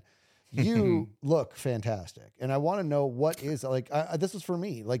again. You look fantastic, and I want to know what is like. This is for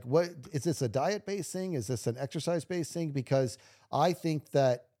me. Like, what is this, a diet-based thing? Is this an exercise-based thing? Because I think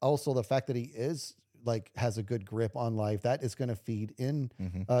that also the fact that he is has a good grip on life, that is going to feed in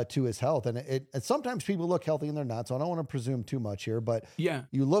to his health. And sometimes people look healthy and they're not. So I don't want to presume too much here, but yeah,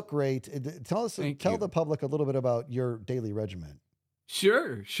 you look great. Tell the public a little bit about your daily regimen.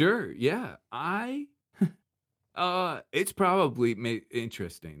 Sure. Yeah. It's probably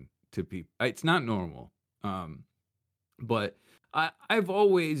interesting to people. It's not normal. But I've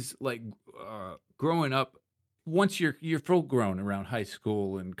always growing up, once you're full grown around high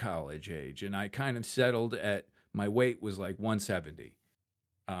school and college age, and I kind of settled at, my weight was like 170.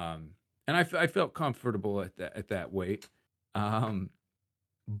 And I felt comfortable at that weight. But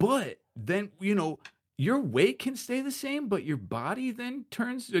then, your weight can stay the same, but your body then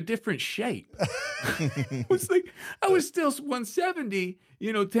turns a different shape. It's like, I was still 170,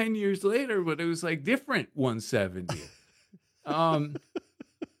 10 years later, but it was like different 170.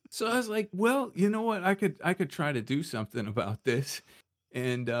 So I was like, well, you know what? I could try to do something about this.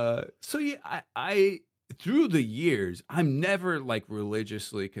 And so yeah, I through the years, I'm never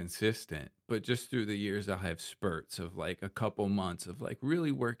religiously consistent, but just through the years, I'll have spurts of a couple months of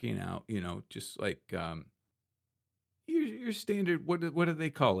really working out, just your standard, what do they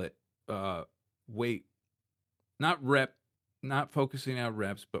call it? Weight, not focusing on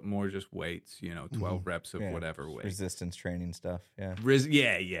reps, but more just weights, 12 reps of whatever weight. Resistance training stuff. Yeah.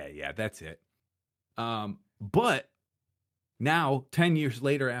 Yeah. That's it. But now 10 years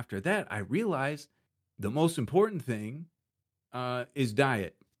later after that, I realized the most important thing is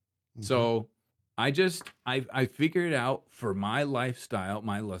diet. So I figured out, for my lifestyle,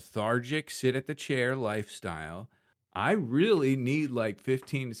 my lethargic sit at the chair lifestyle, I really need 1,500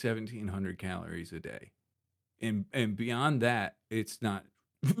 to 1,700 calories a day. And beyond that, it's not,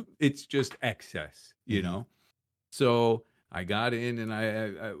 it's just excess, So I got in and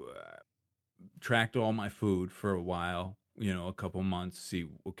I tracked all my food for a while, a couple months, see,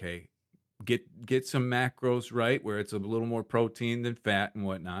 okay, get some macros right, where it's a little more protein than fat and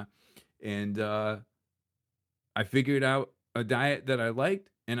whatnot. And I figured out a diet that I liked,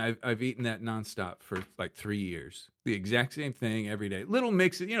 and I've eaten that nonstop for 3 years. The exact same thing every day. Little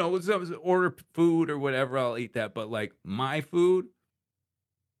mixes, order food or whatever, I'll eat that. But my food,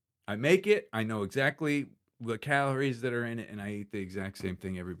 I make it. I know exactly the calories that are in it, and I eat the exact same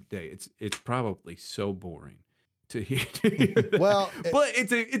thing every day. It's probably so boring to hear that. Well, but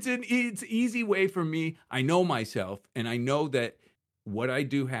it's an easy way for me. I know myself, and I know that what I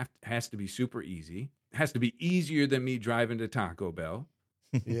do has to be super easy. It has to be easier than me driving to Taco Bell.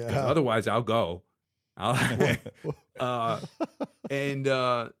 Yeah. Otherwise, I'll go. And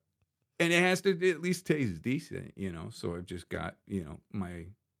it has to at least taste decent, So I've just got my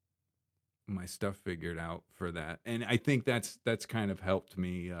stuff figured out for that, and I think that's kind of helped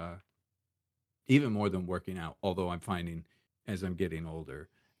me even more than working out. Although I'm finding, as I'm getting older,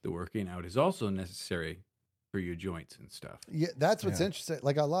 the working out is also necessary for your joints and stuff. Yeah, that's what's interesting.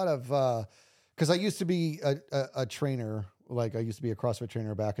 A lot of because I used to be a trainer like I used to be a CrossFit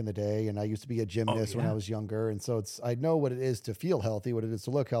trainer back in the day, and I used to be a gymnast when I was younger. And so I know what it is to feel healthy, what it is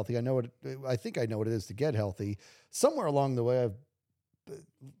to look healthy. I think I know what it is to get healthy. Somewhere along the way,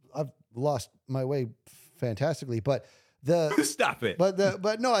 I've lost my way fantastically, but stop it.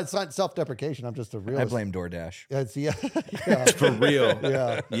 But no, it's not self-deprecation. I'm just a realist. I blame DoorDash. It's yeah. For real.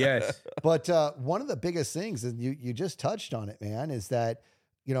 Yeah. Yes. But one of the biggest things, and you just touched on it, man, is that,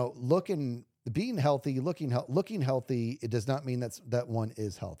 being healthy, looking healthy, it does not mean that one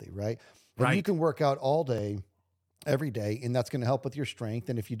is healthy, right? And Right. you can work out all day, every day, and that's going to help with your strength.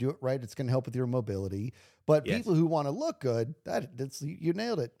 And if you do it right, it's going to help with your mobility. But people who want to look good, you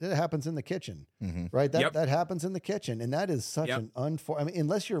nailed it. That happens in the kitchen, right? That happens in the kitchen, and that is such an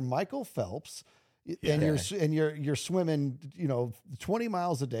unless you're Michael Phelps. And you're swimming, 20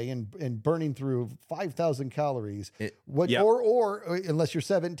 miles a day and burning through 5,000 calories. Or unless you're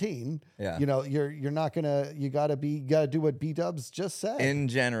 17, you're not gonna. You gotta do what BDubs just said. In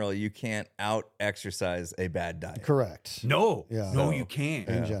general, you can't out exercise a bad diet. Correct. No, you can't.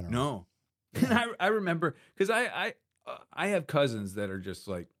 In general, no. And I remember because I have cousins that are just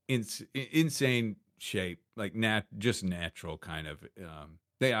like insane shape, like just natural kind of.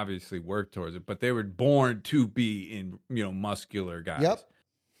 They obviously work towards it, but they were born to be muscular guys.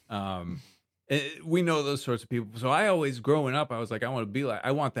 Yep. We know those sorts of people. So I always, growing up, I was like, I want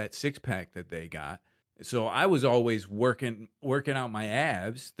that 6-pack that they got. So I was always working out my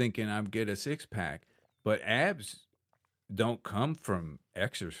abs, thinking I'd get a 6-pack. But abs don't come from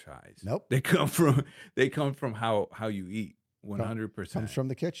exercise. Nope. They come from how you eat. 100%. Comes from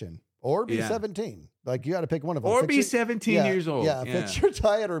the kitchen. Or be 17. Like you got to pick one of them. Or be 17 years old. Yeah, fix your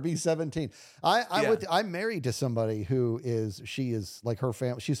diet or be 17. I'm married to somebody she is like her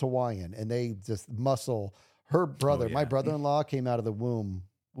family. She's Hawaiian, and they just muscle. Her brother, my brother-in-law, came out of the womb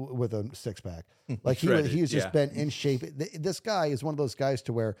with a 6-pack. Like he's just been in shape. This guy is one of those guys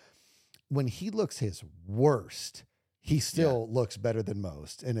to where when he looks his worst, he still looks better than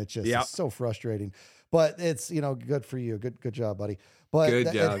most, and it's just it's so frustrating. But it's good for you. Good job, buddy. But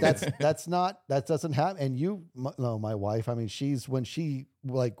that doesn't happen. And you know, my wife, I mean, when she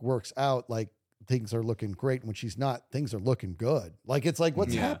like works out, like things are looking great. When she's not, things are looking good. Like, it's like,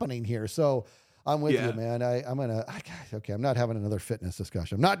 what's happening here? So I'm with you, man. I'm not having another fitness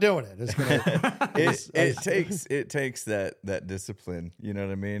discussion. I'm not doing it. It takes that discipline. You know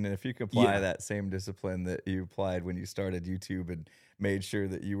what I mean? And if you can apply that same discipline that you applied when you started YouTube and made sure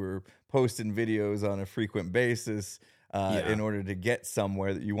that you were posting videos on a frequent basis, in order to get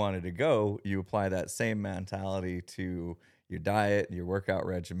somewhere that you wanted to go, you apply that same mentality to your diet, your workout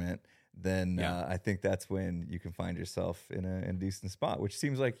regimen, then I think that's when you can find yourself in a decent spot, which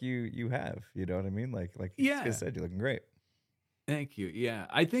seems like you have. You know what I mean? Like you said, you're looking great. Thank you. Yeah,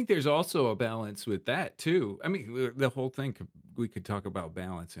 I think there's also a balance with that too. I mean, the whole thing, we could talk about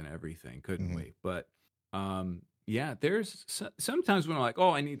balance and everything, couldn't we? But there's sometimes when I'm like,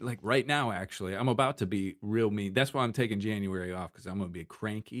 I need, like right now, actually, I'm about to be real mean. That's why I'm taking January off, because I'm going to be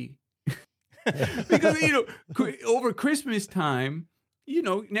cranky. Because, over Christmas time,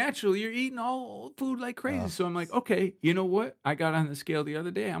 naturally you're eating all food like crazy. So I'm like, okay, you know what? I got on the scale the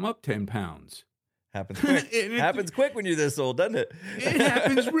other day. I'm up 10 pounds. Happens quick. Happens quick when you're this old, doesn't it? It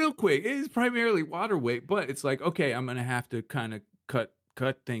happens real quick. It's primarily water weight, but it's like, okay, I'm going to have to kind of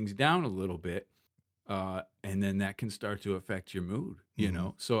cut things down a little bit. And then that can start to affect your mood,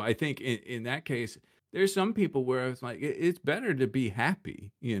 So I think in that case, there's some people where it's like, it's better to be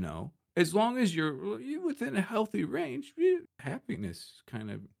happy, as long as you're within a healthy range. Happiness kind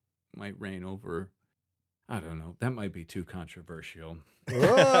of might reign over. I don't know. That might be too controversial.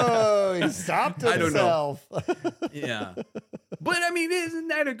 Oh, he stopped himself. I don't know. Yeah. But I mean, isn't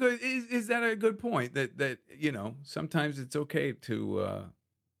that is that a good point that sometimes it's okay to,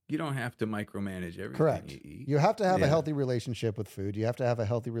 you don't have to micromanage everything. Correct. You eat. You have to have a healthy relationship with food. You have to have a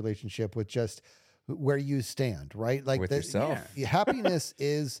healthy relationship with just where you stand, right? Like with yourself. Happiness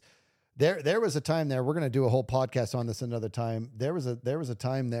is there was a time there. We're going to do a whole podcast on this another time. There was a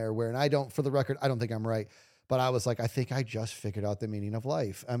time there where, and for the record, I don't think I'm right, but I was like, I think I just figured out the meaning of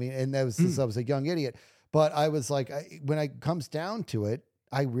life. I mean, and I was a young idiot, but I was like, when it comes down to it,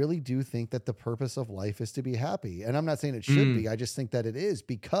 I really do think that the purpose of life is to be happy. And I'm not saying it should be. I just think that it is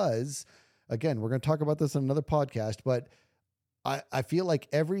because, again, we're going to talk about this in another podcast, but I feel like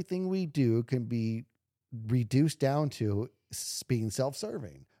everything we do can be reduced down to being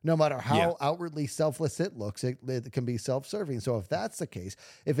self-serving. No matter how outwardly selfless it looks, it can be self-serving. So if that's the case,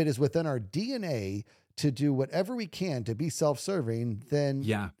 if it is within our DNA to do whatever we can to be self-serving,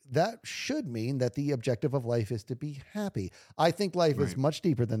 then that should mean that the objective of life is to be happy. I think life is much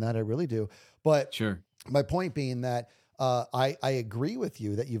deeper than that. I really do. But my point being that I agree with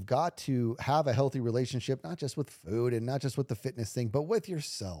you that you've got to have a healthy relationship, not just with food and not just with the fitness thing, but with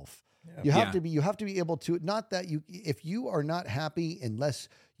yourself. Yeah. You have to be able to, not that if you are not happy unless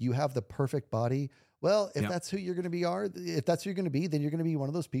you have the perfect body, well, if that's who you're going to be, if that's who you're going to be, then you're going to be one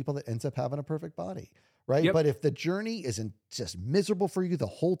of those people that ends up having a perfect body. Right. Yep. But if the journey isn't just miserable for you the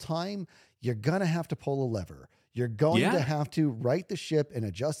whole time, you're going to have to pull a lever. You're going to have to right the ship and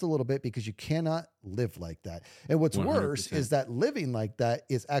adjust a little bit, because you cannot live like that. And what's 100%. Worse is that living like that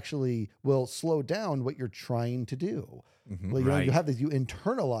will slow down what you're trying to do. Mm-hmm. Well, you have this, you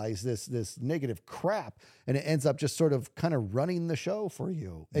internalize this negative crap, and it ends up just sort of kind of running the show for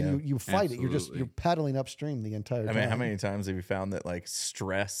you. And you fight it. You're paddling upstream the entire time. I mean, how many times have you found that like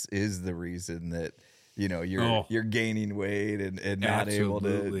stress is the reason that you're gaining weight and not able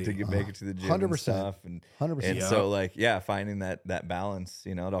to make it to the gym 100%. And stuff. And 100%. And so like, finding that balance,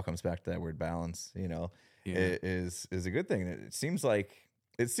 it all comes back to that word balance, is a good thing. And it seems like,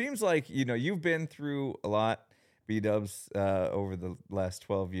 you've been through a lot, BDubs, over the last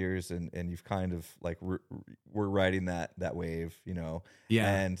 12 years, and you've kind of like, we're riding that wave,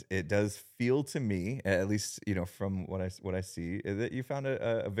 and it does feel to me, at least, from what I see, that you found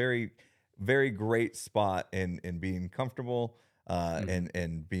a very, very great spot in being comfortable,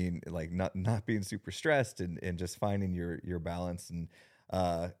 and being like not being super stressed, and just finding your balance. And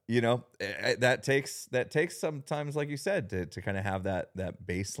that takes sometimes, like you said, to kind of have that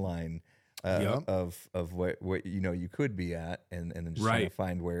baseline of what you could be at, and then just trying to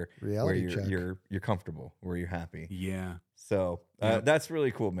find where you're comfortable, where you're happy. Yeah. So that's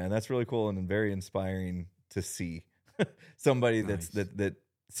really cool, man. That's really cool and very inspiring to see somebody that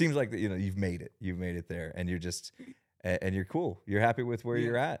seems like that, you've made it there, and you're just, and you're cool. You're happy with where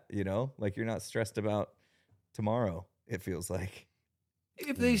you're at, like you're not stressed about tomorrow. It feels like.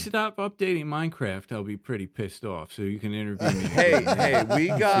 If they stop updating Minecraft, I'll be pretty pissed off. So you can interview me. Hey,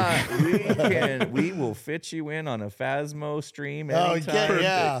 we will fit you in on a Phasmo stream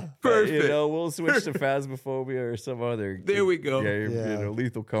anytime. Perfect. We'll switch to Phasmophobia or some other. There we go.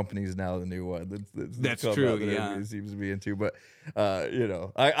 Lethal Company is now the new one. That's true. That everybody seems to be into. But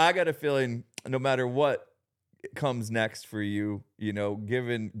I got a feeling no matter what comes next for you,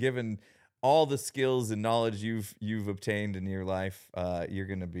 given all the skills and knowledge you've obtained in your life, you're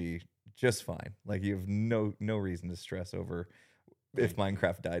going to be just fine. Like, you have no reason to stress over if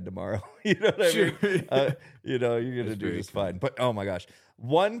Minecraft died tomorrow. You know what I mean? You're going to do just fine. But oh my gosh,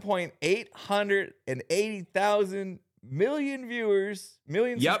 1,880,000 million viewers,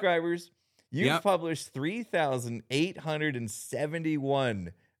 million subscribers. You've published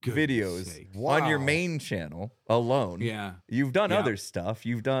 3,871 videos on your main channel alone. Yeah. You've done other stuff.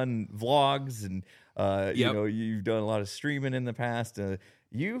 You've done vlogs, and you've done a lot of streaming in the past.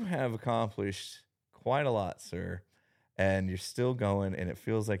 You have accomplished quite a lot, sir. And you're still going, and it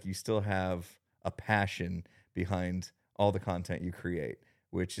feels like you still have a passion behind all the content you create,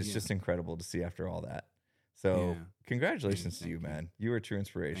 which is just incredible to see after all that. So congratulations to you, man. You are a true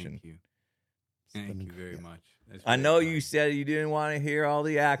inspiration. Thank you. Thank you very much. I know you said you didn't want to hear all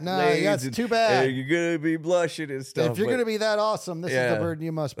the accolades. No, that's too bad. You're going to be blushing and stuff. If you're going to be that awesome, this is the burden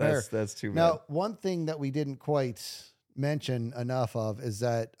you must bear. That's too bad. Now, one thing that we didn't quite mention enough of is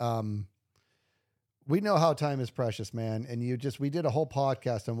that we know how time is precious, man. And we did a whole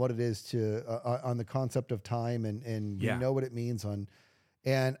podcast on what it is on the concept of time, and you know what it means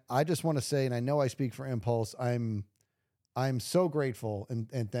and I just want to say, and I know I speak for Impulse, I'm so grateful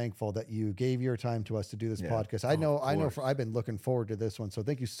and thankful that you gave your time to us to do this podcast. I know I've been looking forward to this one. So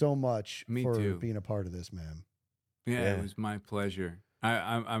thank you so much for being a part of this, man. Yeah, it was my pleasure.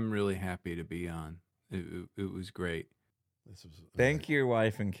 I'm really happy to be on. It was great. Thank your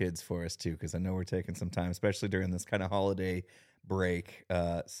wife and kids for us too, because I know we're taking some time, especially during this kind of holiday break.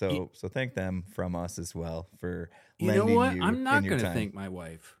 So thank them from us as well for lending you. I'm not going to thank my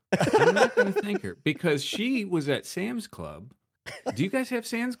wife. I'm not going to thank her, because she was at Sam's Club. Do you guys have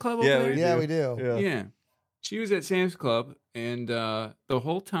Sam's Club over there? We do. Yeah. She was at Sam's Club, and the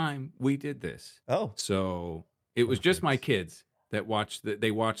whole time we did this. Oh. So it was just my kids that watched.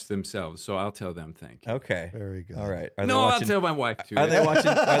 They watched themselves. So I'll tell them thank you. Okay. Very good. All right. I'll tell my wife too. Are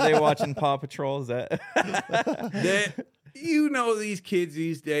they watching Paw Patrol? Is that? These kids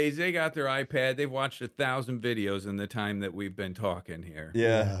these days, they got their iPad. They've watched 1,000 videos in the time that we've been talking here.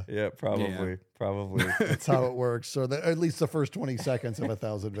 Yeah, probably. That's how it works. So at least the first 20 seconds of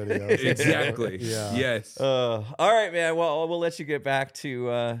 1,000 videos. Exactly. Yes. All right, man. Well, we'll let you get back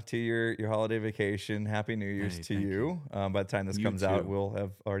to your holiday vacation. Happy New Year's to you. By the time this comes out, we'll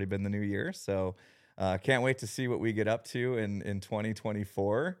have already been the new year. So can't wait to see what we get up to in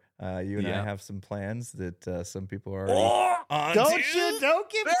 2024. You and I have some plans that some people are already Don't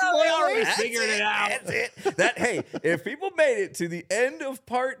give spoilers. Figured it out. That's it. Hey, if people made it to the end of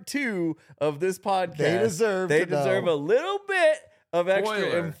part 2 of this podcast, they deserve a little bit of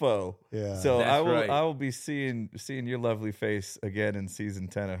extra info. Yeah. So That's I will be seeing your lovely face again in season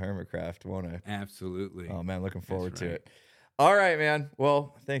 10 of Hermitcraft, won't I? Absolutely. Oh man, looking forward to it. All right, man.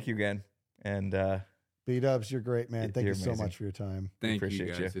 Well, thank you again. And BDubs, you're great, man. Thank you so amazing. much for your time. Thank you Appreciate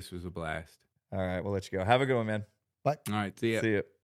guys. you. This was a blast. all right, we'll let you go. Have a good one, man. Bye. All right. See ya. See you.